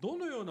しょうか。ど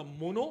のような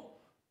もの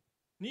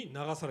に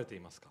流されて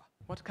いますか。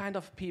 What kind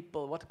of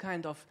people, what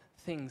kind of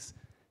things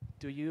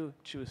do you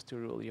choose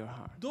to rule your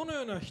heart? どの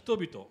ような人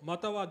々、ま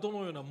たはど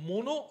のような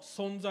もの、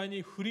存在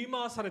に振り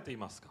回されてい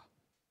ますか。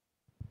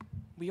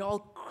 We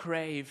all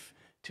crave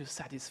to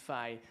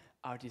satisfy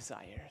our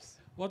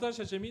desires. 私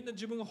たちはみんな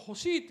自分が欲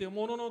しいという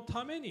ものの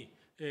ために、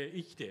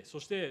生きて、そ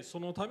してそ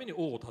のために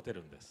王を立て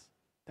るんです。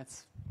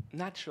 That's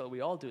natural,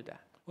 we all do that.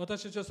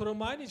 私たちはそれを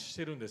毎日し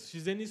てるんです。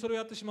自然にそれを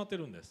やってしまって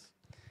るんです。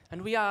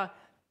 And we are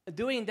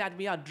doing that,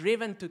 we are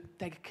driven to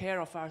take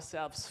care of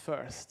ourselves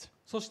first.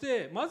 そし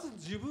てまず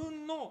自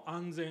分の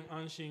安全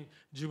安心、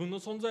自分の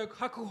存在を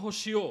確保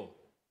しようと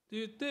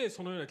言って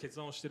そのような決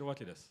断をしているわ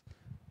けです。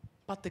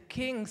 But the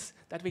kings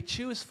that we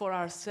choose for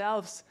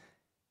ourselves,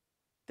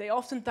 they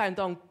oftentimes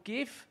don't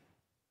give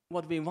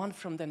what we want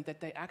from them,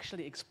 that they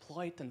actually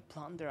exploit and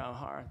plunder our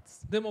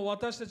hearts. でも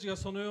私たちが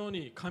そのよう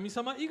に神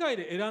様以外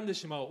で選んで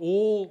しまう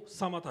王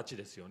様たち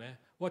ですよね。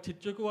は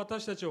結局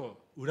私たちを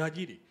裏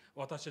切り、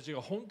私たち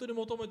が本当に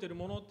求めている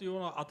ものっていう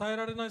のは与え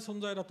られない存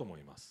在だと思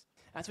います。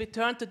 As we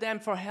turn to them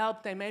for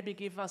help, they maybe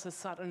give us a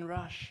sudden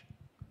rush.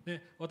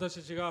 ね、私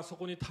たちがそ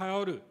こに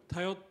頼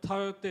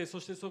って、そ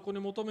してそこに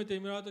求めて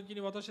もらうとき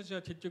に私たち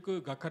は結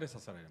局がっかり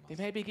させられま They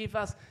す。 maybe give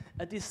us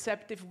a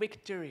deceptive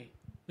victory.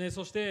 ね、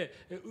そして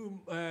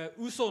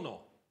嘘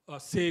の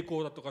成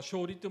功だとか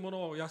勝利というも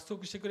のを約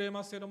束してくれ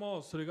ますけれど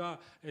も、それが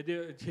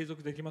継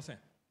続できません。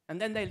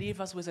 And then they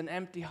leave us with an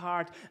empty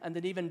heart and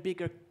an even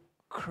bigger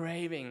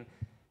craving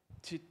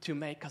to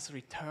make us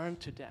return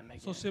to them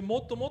そ again. しても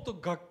っともっと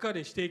がっか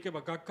りしていけ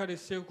ばがっかり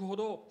していくほ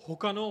ど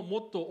他のも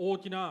っと大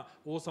きな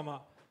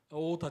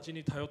王たち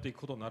に頼っていく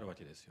ことになるわ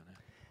けですよね。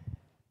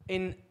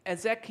 In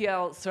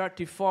Ezekiel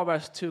 34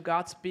 verse 2,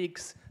 God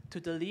speaks to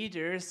the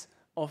leaders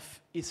of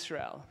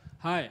Israel.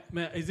 はい、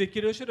エゼキ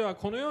エル書では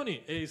このよう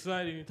にイス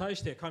ラエルに対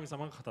して神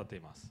様が語ってい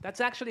ます。 That's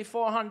actually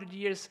 400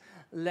 years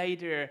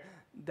later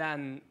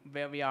than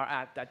where we are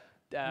at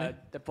that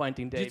the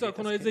point in David. 実は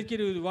このエゼキエ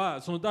ル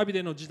はそのダビ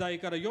デの時代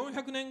から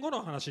400年後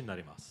の話にな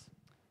ります。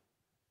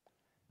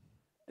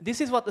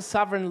 This is what the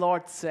sovereign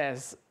Lord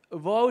says.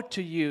 Woe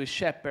to you,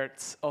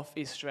 shepherds of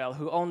Israel,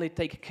 who only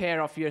take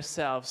care of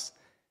yourselves.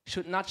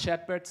 Should not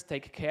shepherds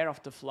take care of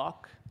the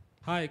flock?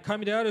 はい、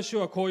神である主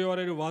はこう言わ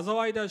れる。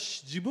災いだ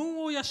し、自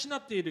分を養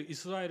っているイ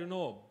スラエル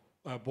の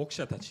牧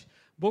者たち。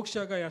牧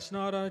者が養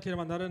わなけれ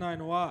ばならない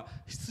のは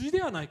羊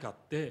ではないか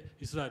って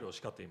イスラエルを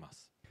叱っていま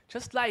す。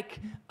 Just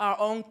like our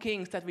own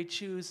kings that we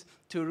choose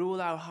to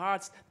rule our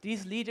hearts,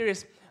 these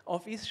leaders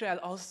of Israel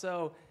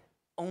also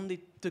only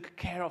took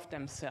care of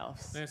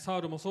themselves. ね、サ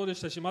ウルもそうで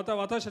したし、また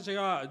私たち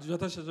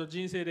の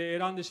人生で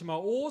選んでしま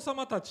う王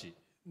様たち、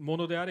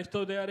物であれ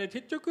人であれ、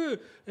結局、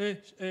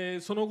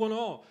その後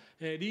の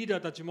リーダ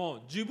ーたち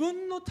も自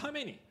分のた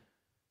めに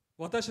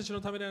私たちの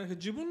ためではなく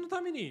自分の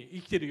ために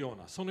生きているよう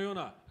なそのよう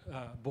な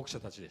牧者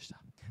たちでした。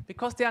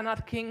Because they are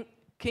not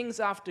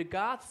kings after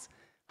God's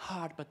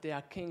heart, but they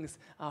are kings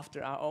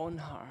after our own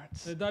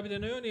hearts. ダビデ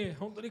のように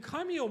本当に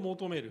神を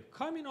求める、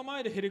神の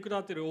前でへりくだ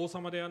っている王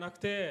様ではなく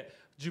て、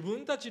自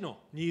分たちの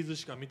ニーズ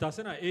しか満た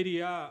せないエ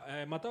リ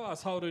ア、または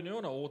サウルのよ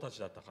うな王たち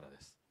だったからで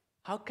す。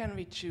How can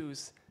we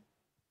choose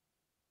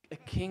a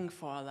king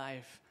for our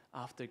life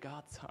after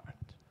God's heart?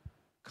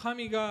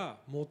 神が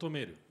求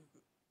める、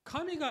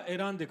神が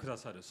選んでくだ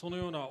さるその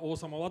ような王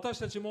様、私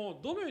たちも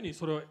どのように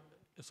そのよ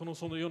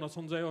うな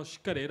存在をし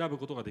っかり選ぶ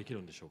ことができ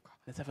るんでしょうか。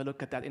 Let's have a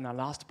look at that in our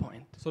last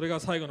point. それが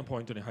最後のポ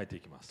イントに入って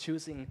いきます。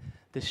 Choosing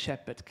the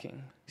shepherd king.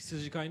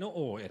 羊飼いの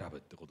王を選ぶ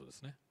ってことで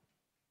すね。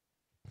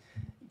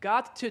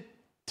God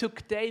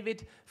took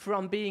David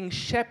from being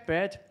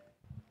shepherd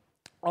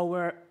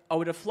over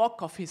the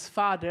flock of his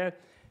father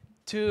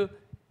to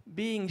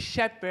being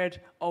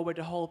shepherd over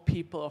the whole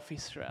people of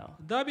Israel.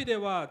 ダビデ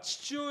は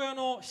父親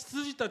の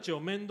羊たちを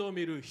面倒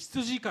見る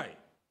羊飼い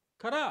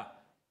から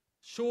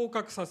昇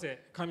格さ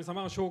せ、神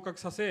様が昇格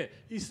さ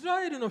せ、イス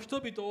ラエルの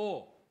人々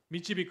を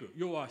導く、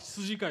要は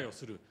羊飼いを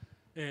する、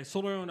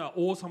そのような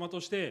王様と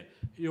して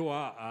要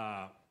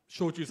は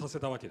昇級させ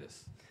たわけで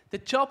す。The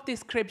job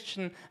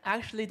description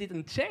actually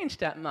didn't change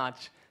that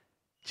much.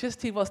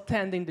 Just he was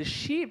tending the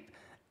sheep,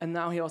 and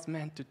now he was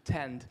meant to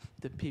tend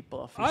the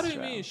people of ある意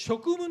Israel. 味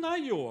職務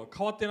内容は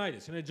変わってないで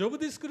すよね。ジョブ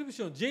ディスクリプ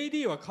ション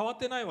JD は変わっ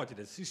てないわけ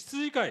です。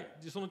羊飼い、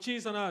その小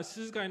さな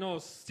羊飼いの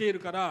スケール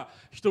から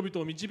人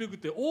々を導くっ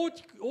て大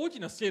き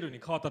なスケールに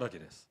変わっただけ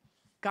です。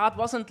God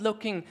wasn't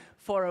looking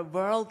for a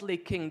worldly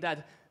king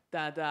that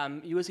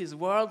uses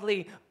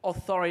worldly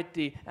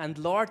authority and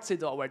lords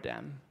it over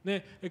them.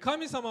 ね、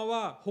神様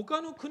は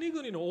他の国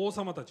々の王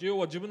様たち、要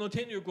は自分の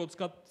権力を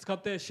使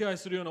って支配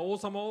するような王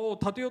様を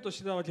立てようとし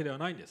てたわけでは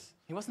ないんです。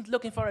He wasn't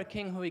looking for a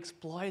king who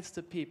exploits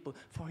the people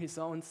for his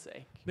own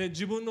sake. ね、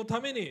自分のた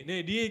めに、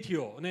ね、利益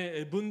を、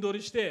ね、分取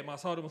りして、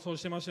サウルもそう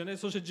してましたよね。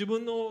そして自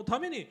分のた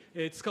めに、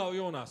使う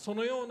ようなそ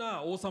のよう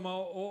な王様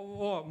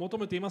を求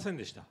めていません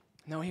でした。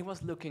No, he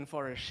was looking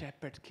for a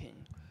shepherd king.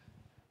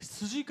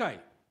 羊飼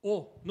い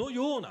の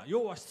ような、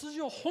要は羊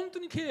を本当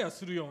にケア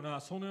するような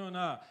そのよう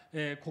な、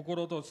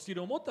心とスキ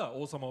ルを持った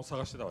王様を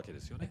探してたわけ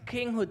ですよね。 A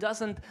king who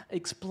doesn't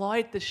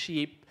exploit the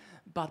sheep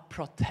but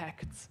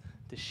protects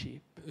the sheep.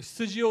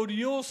 羊を利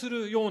用す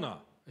るよう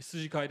な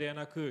羊飼いでは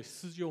なく、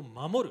羊を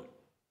守る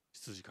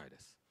羊飼いで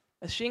す。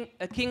A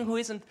king who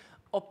isn't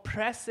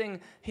oppressing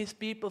his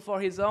people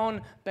for his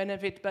own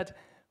benefit but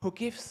who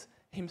gives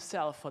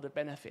himself for the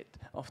benefit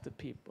of the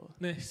people.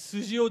 ね、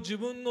羊を自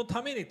分の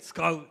ために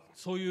使う、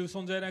そういう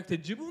存在じゃなくて、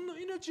自分の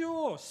命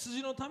を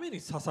羊のため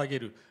に捧げ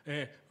る、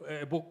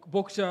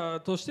牧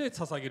者として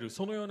捧げる、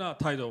そのような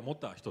態度を持っ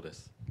た人で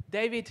す。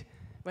David,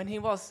 when he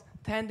was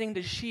tending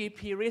the sheep,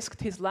 he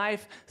risked his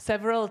life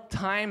several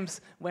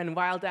times when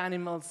wild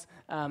animals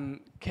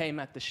came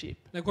at the sheep.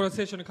 これは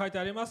聖書に書いて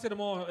ありますけれ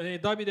ども、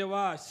ダビデ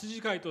は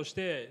羊飼いとし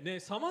て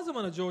さまざ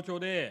まな状況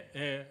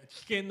で、危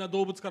険な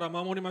動物から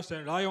守りました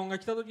よね。ライオンが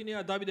来た時に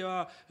はダビデ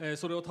は、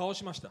それを倒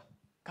しました。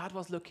God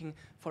was looking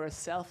for a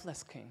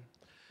selfless king.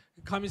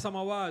 神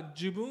様は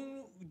自己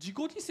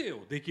犠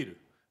牲をできる、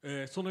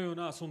そのよう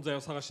な存在を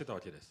探してたわ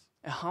けです。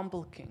A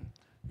humble king.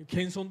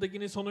 謙遜的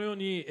にそのよう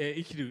に、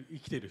生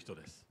きている人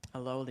です。A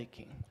lowly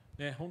king.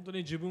 ね、本当に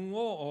自分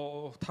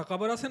を高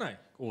ぶらせない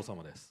王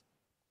様です。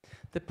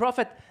The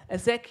prophet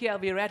Ezekiel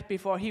we read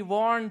before, he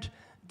warned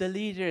the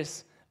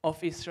leaders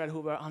of Israel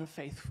who were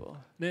unfaithful.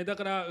 ね、だ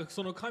から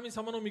その神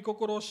様の御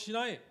心をし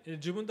ない、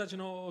自分たち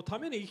のた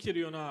めに生きている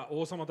ような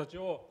王様たち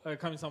を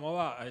神様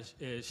は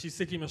叱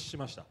責し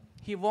ました。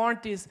He warned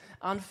these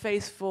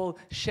unfaithful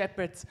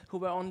shepherds who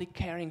were only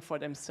caring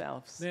for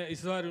themselves. ね、イ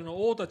スラエルの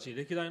王たち、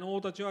歴代の王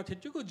たちは結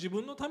局自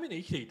分のために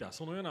生きていた、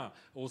そのような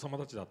王様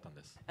たちだったん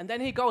です。And then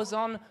he goes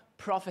on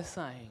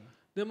prophesying.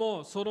 で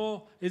もそ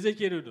のエゼ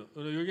キエル、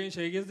預言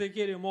者エゼ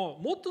キエルも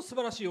もっと素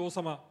晴らしい王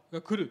様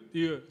が来るって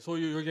いうそう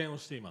いう預言を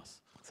していま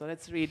す。So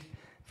let's read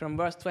from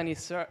verse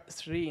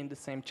 23 in the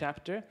same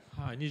chapter.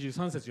 はい、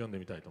23節読んで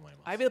みたいと思い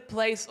ます。I will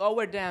place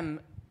over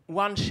them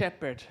one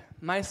shepherd,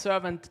 my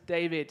servant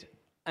David,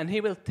 and he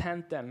will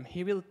tend them.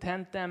 He will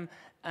tend them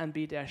and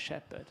be their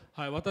shepherd.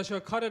 はい、私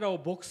は彼らを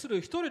牧する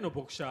一人の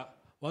牧者、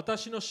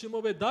私のし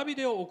もべダビ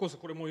デを起こす。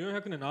これもう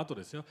400年の後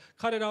ですよ。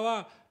彼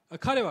は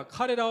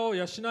彼らを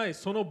養い、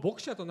その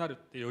牧者となる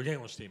って予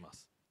言をしていま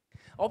す。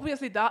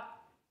Obviously,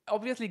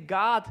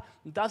 God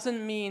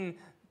doesn't mean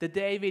the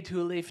David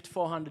who lived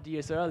 400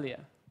 years earlier.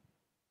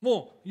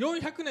 もう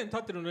400年経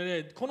ってるの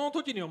で、この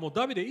時にはもう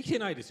ダビデ生きて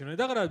ないですよね。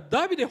だから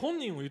ダビデ本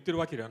人を言ってる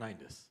わけではないん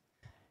です。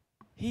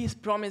He is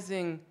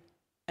promising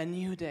a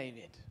new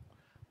David.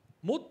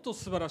 もっと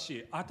素晴らし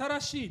い、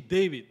新し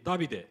いダ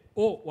ビデ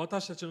を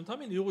私たちのた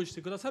めに用意し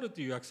てくださると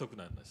いう約束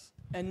なんです。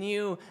A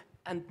new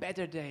and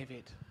better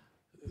David.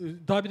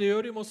 ダビデ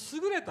よりも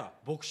優れた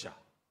牧者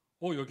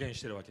を予言し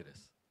ているわけで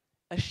す。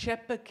A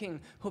shepherd king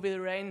who will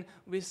reign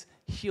with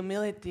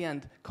humility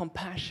and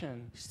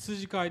compassion.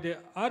 羊飼いで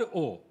ある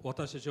王、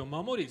私たちを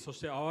守り、そし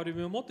て憐れ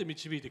みを持って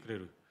導いてくれ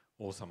る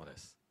王様で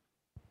す。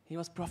He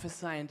was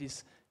prophesying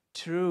this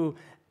true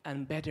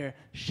and better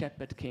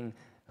shepherd king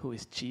who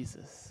is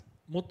Jesus.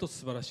 もっと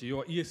素晴らしい、要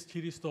はイエス・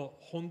キリスト、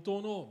本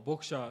当の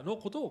牧者の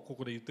ことをこ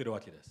こで言ってるわ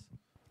けです。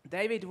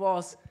David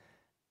was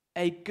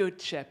a good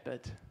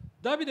shepherd.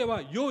 ダビデ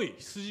は良い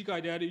羊飼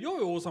いであり、良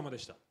い王様で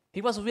した。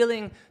He was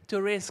willing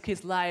to risk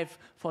his life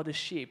for the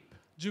sheep.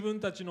 自分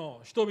たち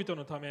の人々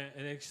のた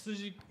め、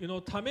羊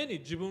のために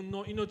自分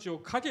の命を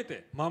懸け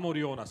て守る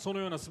ような、その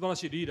ような素晴ら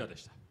しいリーダーで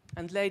した。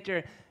And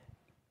later,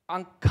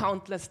 on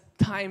countless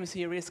times,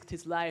 he risked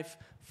his life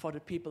for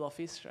the people of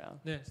Israel.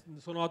 ね、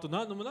その後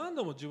何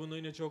度も自分の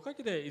命を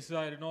懸けてイス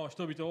ラエルの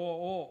人々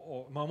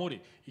を守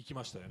り生き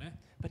ましたよね。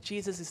But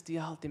Jesus is the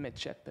ultimate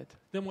shepherd.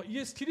 でもイ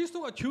エス・キリス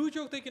トが究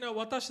極的な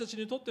私たち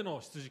にとっての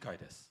羊飼い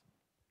です。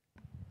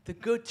The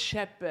good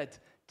shepherd,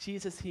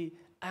 Jesus, he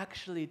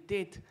actually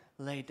did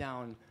lay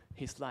down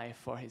his life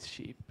for his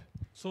sheep.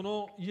 そ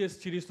のイエス・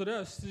キリストで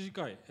は羊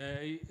飼い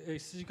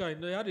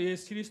であるイエ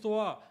ス・キリスト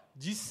は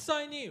実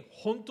際に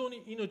本当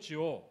に命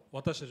を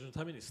私たちの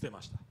ために捨て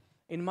ました。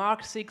In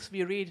Mark 6,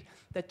 we read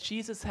that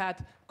Jesus had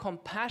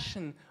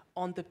compassion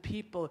on the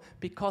people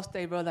because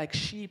they were like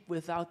sheep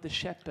without the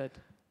shepherd.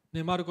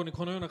 ね、マルコに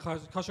このような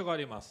箇所があ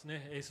ります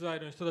ね。イスラエ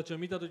ルの人たちを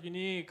見たとき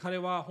に彼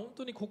は本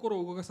当に心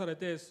を動かされ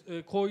て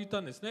こう言った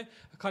んですね。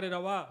彼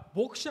らは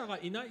牧者が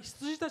いない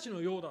羊たち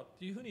のようだ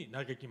というふうに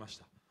嘆きまし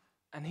た。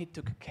And he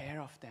took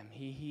care of them.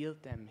 He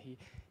healed them.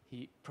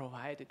 He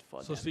provided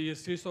for そ them. してイエ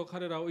ス・キリストは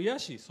彼らを癒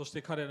し、そし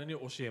て彼らに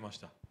教えまし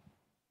た。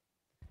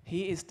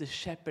He is the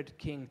shepherd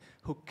king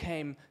who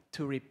came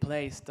to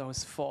replace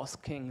those false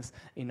kings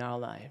in our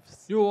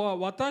lives. 要は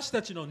私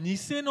たちの偽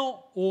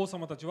の王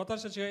様たち、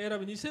私たちが選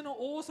ぶ偽の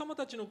王様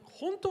たちの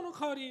本当の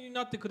代わりに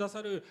なってくだ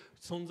さる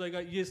存在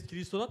がイエス・キ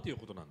リストだという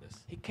ことなんで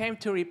す。He came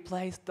to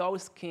replace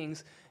those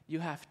kings you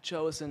have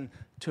chosen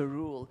to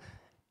rule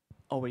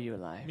over your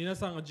life. 皆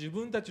さんが自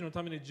分たちの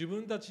ために自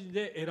分たち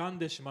で選ん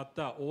でしまっ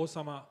た王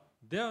様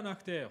ではな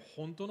くて、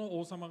本当の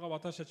王様が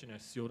私たちには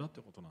必要だと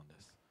いうことなんで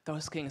す。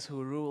Those kings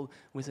who rule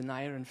with an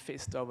iron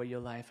fist over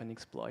your life and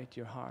exploit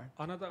your heart.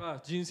 あなた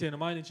が人生の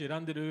毎日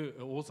選んでいる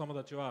王様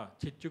たちは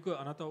結局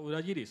あなたを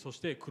裏切り、そし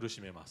て苦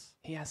しめます。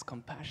He has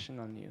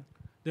compassion on you.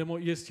 でも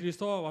イエス・キリス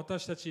トは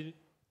私たち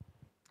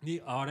に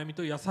憐れみ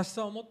と優し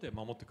さを持って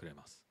守ってくれ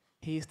ます。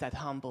He is that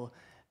humble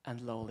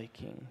and lowly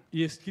king.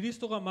 イエス・キリス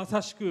トがまさ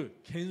し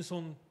く謙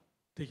遜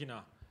的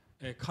な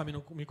神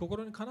の御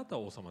心にかなった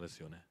王様です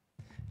よね。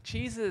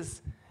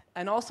Jesus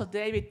and also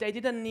David, they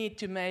didn't need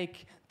to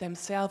make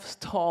themselves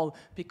tall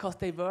because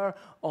they were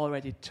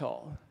already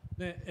tall.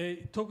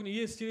 ね、特にイ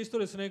エス・キリスト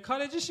ですね、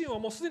彼自身は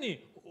もうすで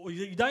に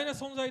偉大な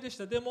存在でし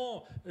た。で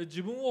も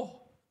自分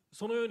を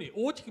そのように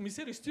大きく見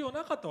せる必要は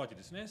なかったわけ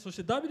ですね。そし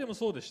てダビデも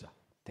そうでした。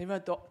They were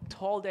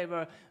tall, they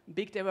were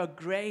big, they were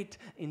great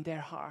in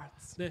their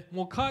hearts. ね、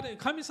もう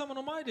神様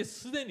の前で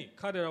すでに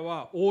彼ら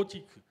は大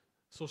きく、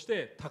そし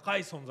て高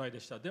い存在で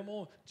した。で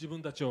も自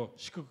分たちを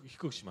低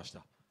くしまし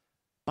た。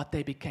But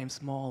they became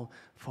small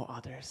for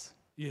others.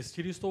 イエス・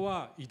キリスト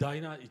は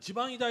一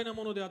番偉大な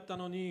ものであった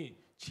のに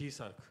小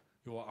さく、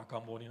要は赤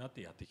ん坊になっ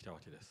てやってきたわ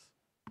けです。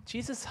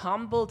Jesus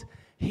humbled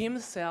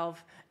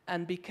himself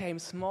and became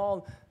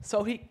small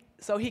so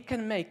he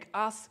can make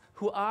us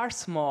who are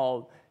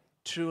small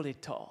truly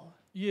tall.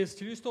 イエス・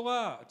キリスト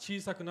が小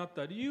さくなっ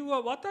た理由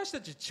は私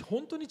たち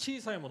本当に小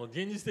さいもの、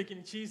現実的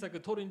に小さく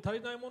取るに足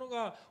りないもの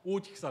が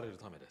大きくされる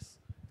ためです。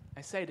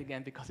I say it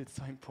again because it's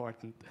so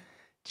important.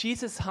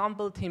 Jesus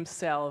humbled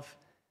himself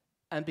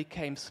and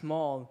became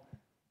small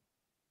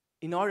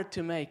in order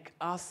to make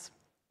us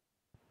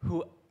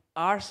who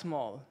are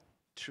small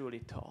truly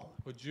tall.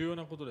 これ重要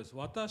なことです。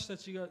私た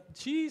ちが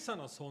小さ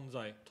な存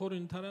在、取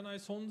るに足らない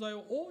存在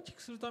を大き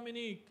くするため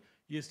に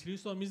イエス・キリ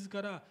ストは自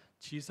ら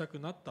小さく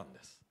なったん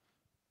です。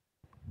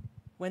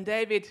When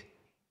David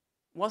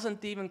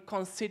wasn't even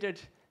considered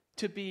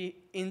to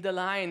be in the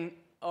line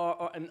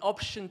or an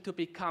option to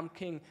become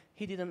king,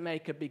 he didn't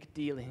make a big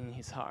deal in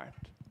his heart.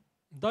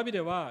 ダビ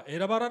デは選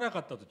ばれなか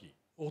ったとき、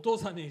お父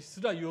さんにす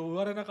ら言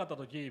われなかった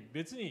とき、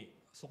別に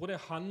そこで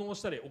反応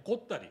したり怒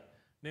ったり、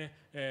ね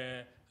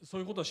そ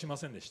ういうことはしま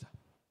せんでした。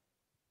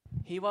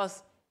He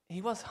was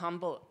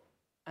humble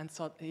and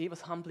so he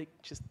was humbly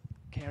just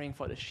caring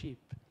for the sheep.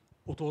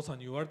 お父さん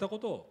に言われたこ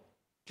とを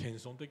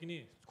謙遜的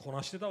にこ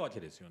なしてたわけ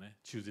ですよね、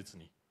忠実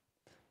に。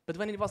But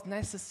when it was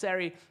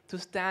necessary to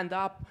stand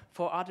up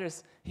for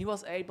others, he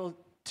was able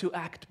to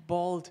act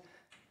bold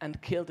and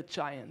kill the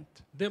giant.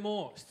 で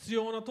も必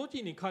要な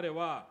時に彼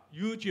は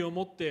勇気を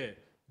持っ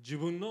て自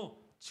分の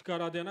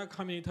力でなく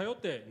神に頼っ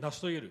て成し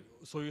遂げる、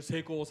そういう成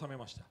功を収め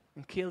ました。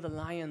And kill the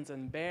lions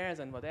and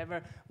bears and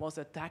whatever was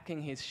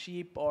attacking his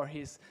sheep or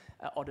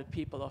the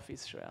people of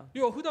Israel.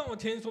 要は普段は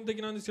謙遜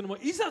的なんですけども、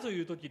いざと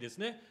いう時です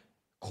ね、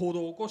行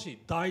動を起こ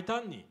し大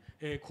胆に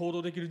行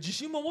動できる自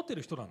信も持ってい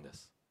る人なんで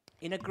す。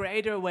In a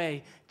greater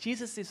way,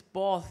 Jesus is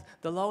both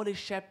the lowly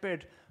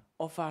shepherd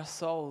of our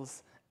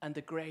souls and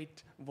a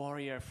great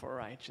warrior for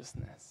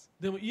righteousness.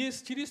 でもイエ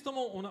ス・キリスト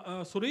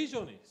もそれ以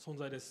上に存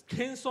在です。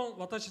謙遜、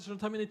私たちの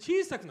ために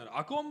小さくなる、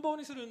悪ん坊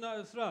にす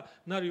ら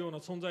なるような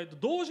存在と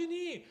同時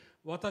に、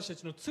私た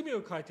ちの罪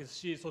を解決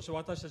し、そして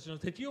私たちの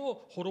敵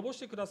を滅ぼし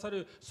てくださ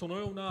る、その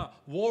ような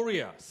ウォ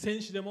リアー、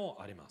戦士でも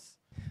あります。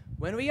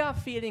When we are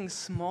feeling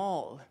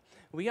small,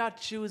 we are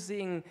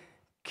choosing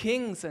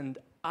kings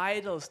and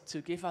idols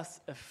to give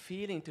us a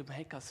feeling to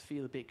make us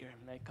feel bigger,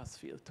 make us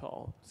feel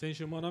tall. 先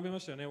週学びま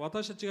したよね。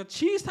私たちが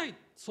小さい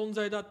存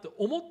在だって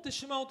思って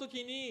しまうと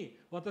きに、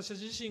私た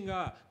ち自身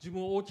が自分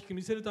を大きく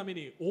見せるため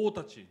に王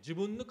たち、自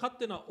分の勝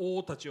手な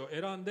王たちを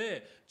選ん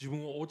で自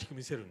分を大きく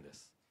見せるんで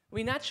す。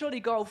We naturally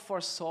go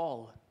for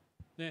Saul.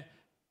 ね、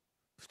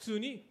普通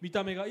に見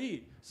た目がい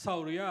いサ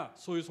ウルや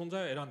そういう存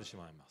在を選んでし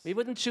まいます。We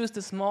wouldn't choose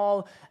the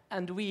small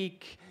and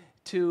weak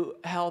to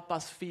help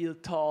us feel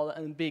tall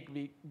and big.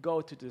 We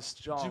go to the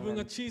自 strong 分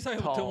が and 小さい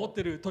って思っ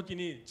てる時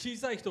に小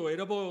さい人を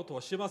選ぼうと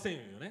はしません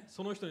よね。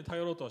その人に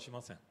頼ろうとはしま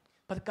せん。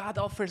But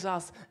God offers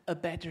us a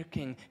better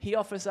king. He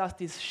offers us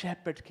this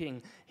shepherd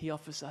king. He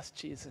offers us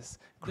Jesus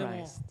で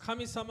も Christ.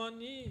 神様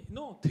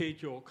の提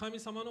供、神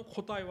様の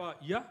答えは、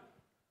いや、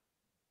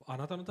あ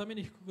なたのため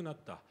に低くなっ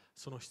た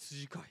その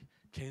羊飼い、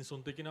謙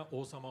遜的な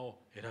王様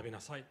を選び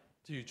なさい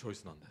というチョイ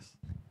スなんです。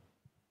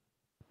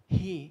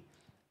He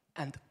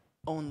and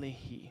only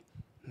He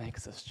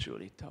makes us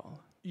truly tall.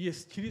 イエ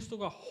ス・キリスト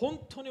が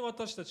本当に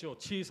私たちを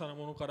小さな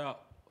ものから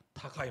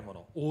高いも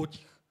の、大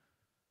きく、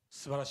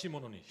素晴らしいも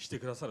のにして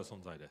くださる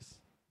存在で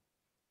す。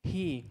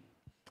He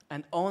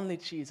and only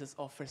Jesus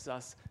offers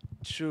us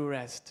true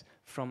rest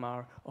from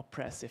our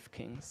oppressive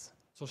kings.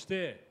 そし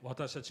て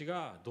私たち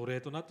が奴隷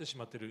となってし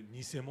まっている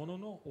偽物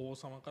の王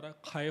様から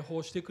解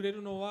放してくれ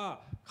るの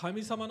は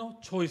神様の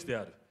チョイスで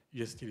ある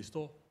イエス・キリス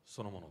ト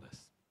そのもので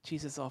す。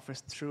Jesus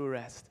offers true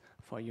rest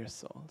for your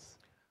souls.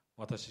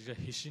 私たちが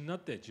必死にな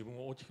って自分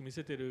を大きく見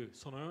せている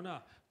そのよう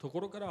なと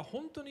ころから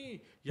本当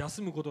に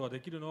休むことが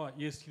できるのは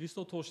イエス・キリス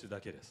トを通してだ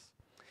けです。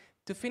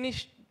To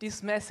finish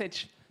this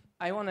message,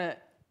 I want to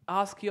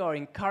ask you or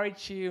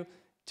encourage you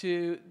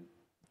to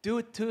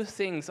do two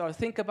things or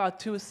think about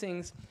two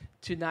things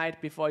tonight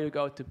before you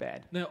go to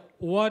bed. ね、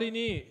終わり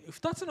に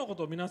2つのこ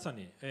とを皆さん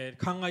に、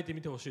考えて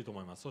みてほしいと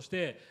思います。そし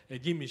て、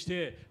吟味し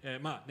て、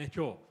まあね、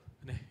今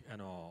日、ね、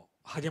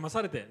励ま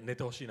されて寝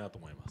てほしいなと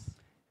思います。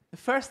The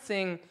first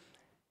thing,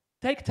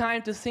 take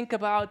time to think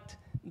about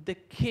the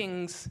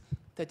kings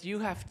that you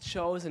have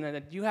chosen and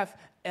that you have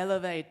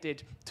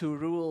elevated to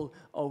rule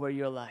over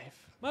your life.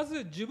 ま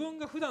ず自分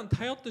が普段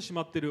頼ってし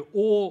まっている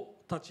王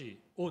たち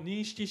を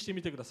認識して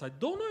みてください。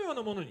どのよう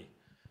なものに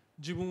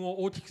自分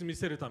を大きく見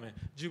せるため、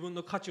自分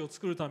の価値を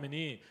作るため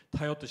に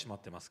頼ってしまっ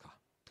ていますか？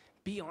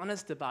 Be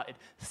honest about it.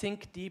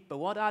 Think deeper.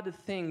 What are the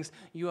things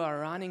you are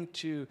running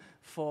to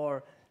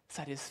for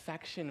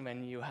satisfaction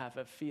when you have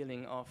a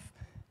feeling of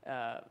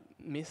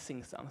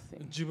missing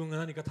something? 自分が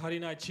何か足り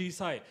ない、小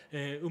さい、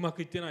うま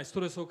くいってない、スト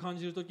レスを感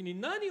じるときに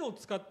何を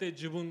使って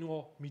自分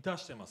を満た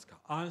してますか？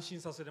安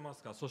心させてま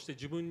すか？そして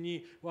自分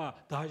には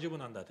大丈夫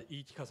なんだって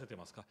言い聞かせて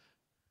ますか？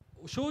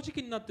正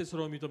直になってそ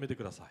れを認めて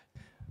ください。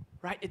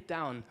Write it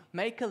down.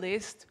 Make a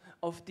list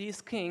of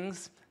these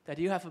kings that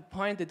you have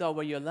appointed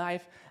over your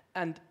life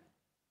and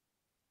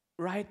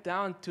write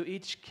down to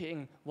each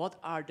king what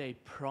are they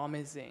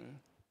promising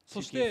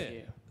そ to し give て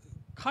you.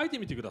 書いて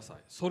みてください。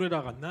それ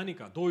らが何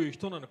か、どういう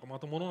人なのか、ま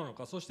た物なの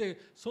か、そして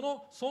そ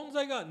の存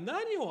在が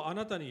何をあ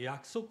なたに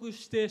約束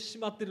してし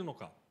まっているの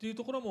かという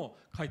ところも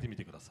書いてみ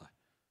てください。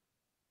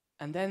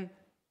And then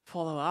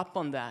follow up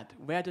on that.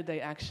 Where do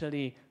they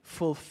actually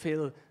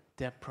fulfill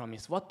their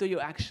promise? What do you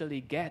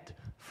actually get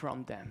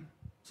from them?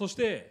 そし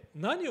て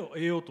何を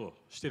得ようと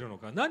しているの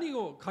か、何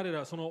を彼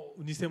らその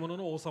偽物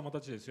の王様た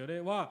ちですよね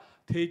は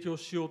提供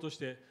しようとし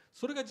て、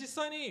それが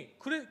実際に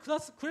くれ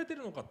てい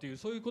るのかという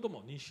そういうこと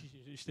も認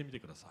識してみて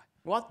くださ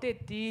い。What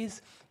did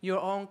these your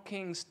own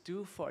kings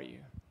do for you?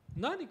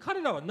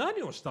 彼らは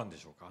何をしたんで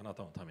しょうか、あな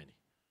たのために。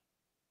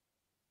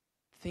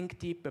Think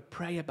deeper,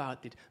 pray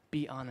about it,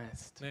 be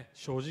honest. ね、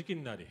正直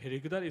になり、へ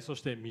りくだり、そ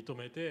して認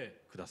め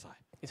てください。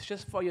It's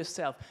just for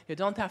yourself. You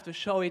don't have to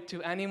show it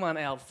to anyone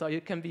else, so you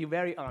can be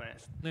very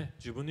honest. ね、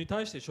自分に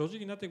対して正直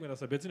になってくだ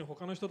さい。別に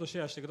他の人とシ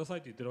ェアしてください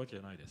って言ってるわけじ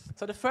ゃないです。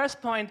So the first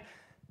point,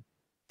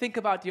 think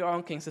about your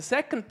own kings. The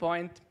second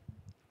point,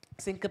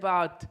 think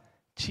about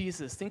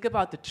Jesus. Think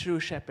about the true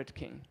shepherd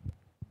king.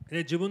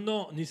 自分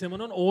の偽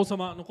物の王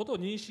様のことを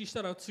認識し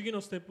たら次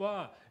のステップ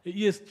は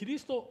イエス・キリ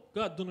スト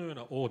がどのよう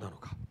な王なの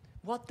か、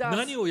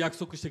何を約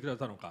束してくれ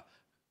たのか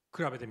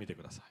比べてみて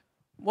ください。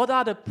What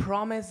are the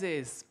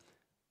promises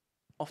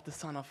of the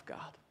Son of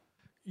God?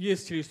 イエ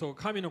ス・キリストが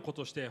神の子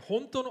として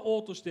本当の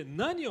王として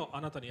何を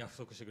あなたに約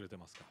束してくれて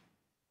ますか？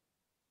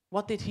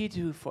 What did he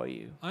do for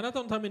you? あな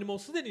たのためにもう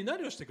すでに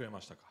何をしてくれ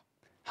ましたか？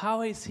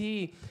 How is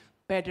he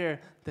better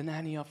than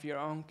any of your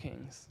own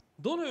kings?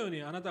 どのよう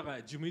にあなたが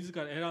自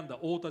ら選んだ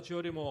王たち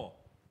よりも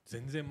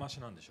全然マシ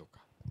なんでしょう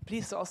か？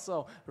 Please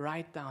also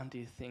write down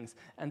these things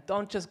and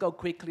don't just go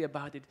quickly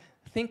about it.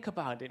 Think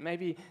about it.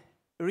 Maybe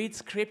read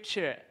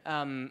scripture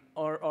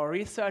or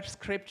research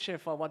scripture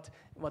for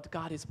what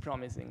God is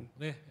promising.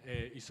 ね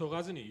急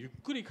がずにゆっ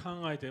くり考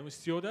えて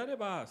必要であれ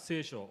ば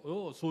聖書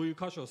をそういう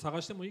箇所を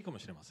探してもいいかも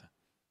しれません。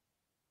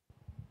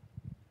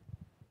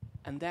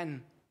And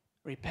then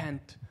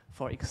repent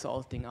for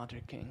exalting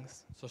other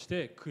kings. そし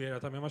て悔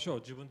い改めましょう。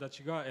自分た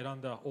ちが選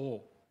んだ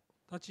王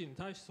たちに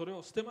対してそれ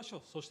を捨てましょ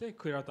う。そして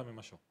悔い改め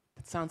ましょう。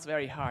 It sounds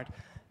very hard.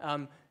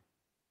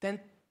 Then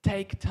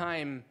take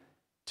time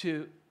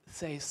to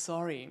say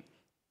sorry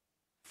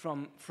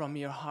from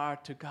your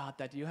heart to God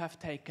that you have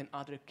taken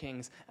other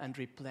kings and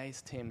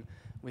replaced him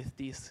with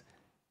these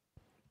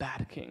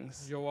bad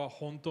kings. 要は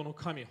本当の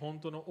神、本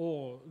当の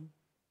王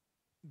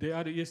で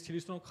あるイエス・キ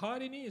リストの代わ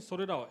りにそ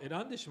れらを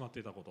選んでしまって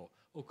いたこと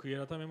を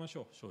悔い改めまし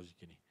ょう。正直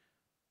に。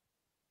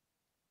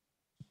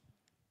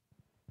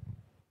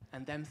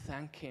And then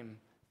thank him,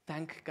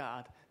 thank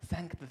God,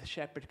 thank the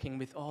shepherd king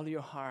with all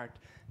your heart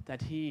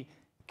that he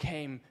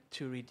came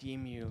to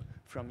redeem you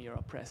from your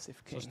oppressive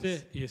そ kings. し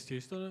てイエス・キ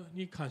リスト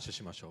に感謝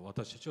しましょう。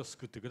私たちを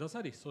救ってくだ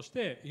さり、そし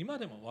て今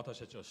でも私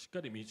たちをしっか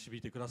り導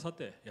いてくださっ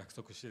て約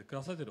束してく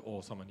ださっている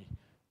王様に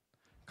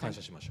感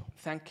謝しましょ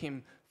Thank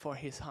him for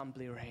his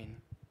humbly reign.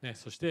 う。ね、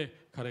そし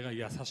て彼が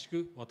優し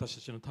く私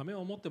たちのため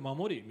を思って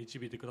守り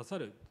導いてくださっ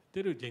て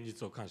いる現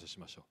実を感謝し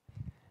ましょ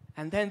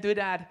う。 And then do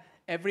that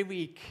every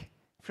week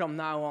from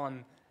now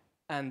on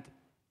and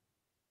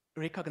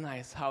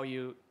recognize how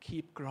you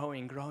keep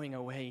growing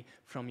away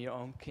from your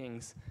own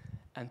kings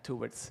and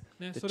towards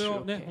ね、 the それ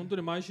を true ね、 king. 本当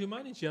に毎週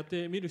毎日やっ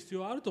てみる必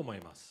要はあると思い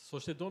ます。そ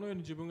してどのよう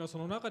に自分がそ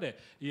の中で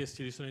イエス・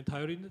キリストに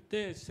頼り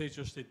て成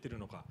長していっている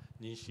のか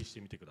認識して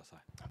みてください。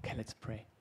Okay, let's pray.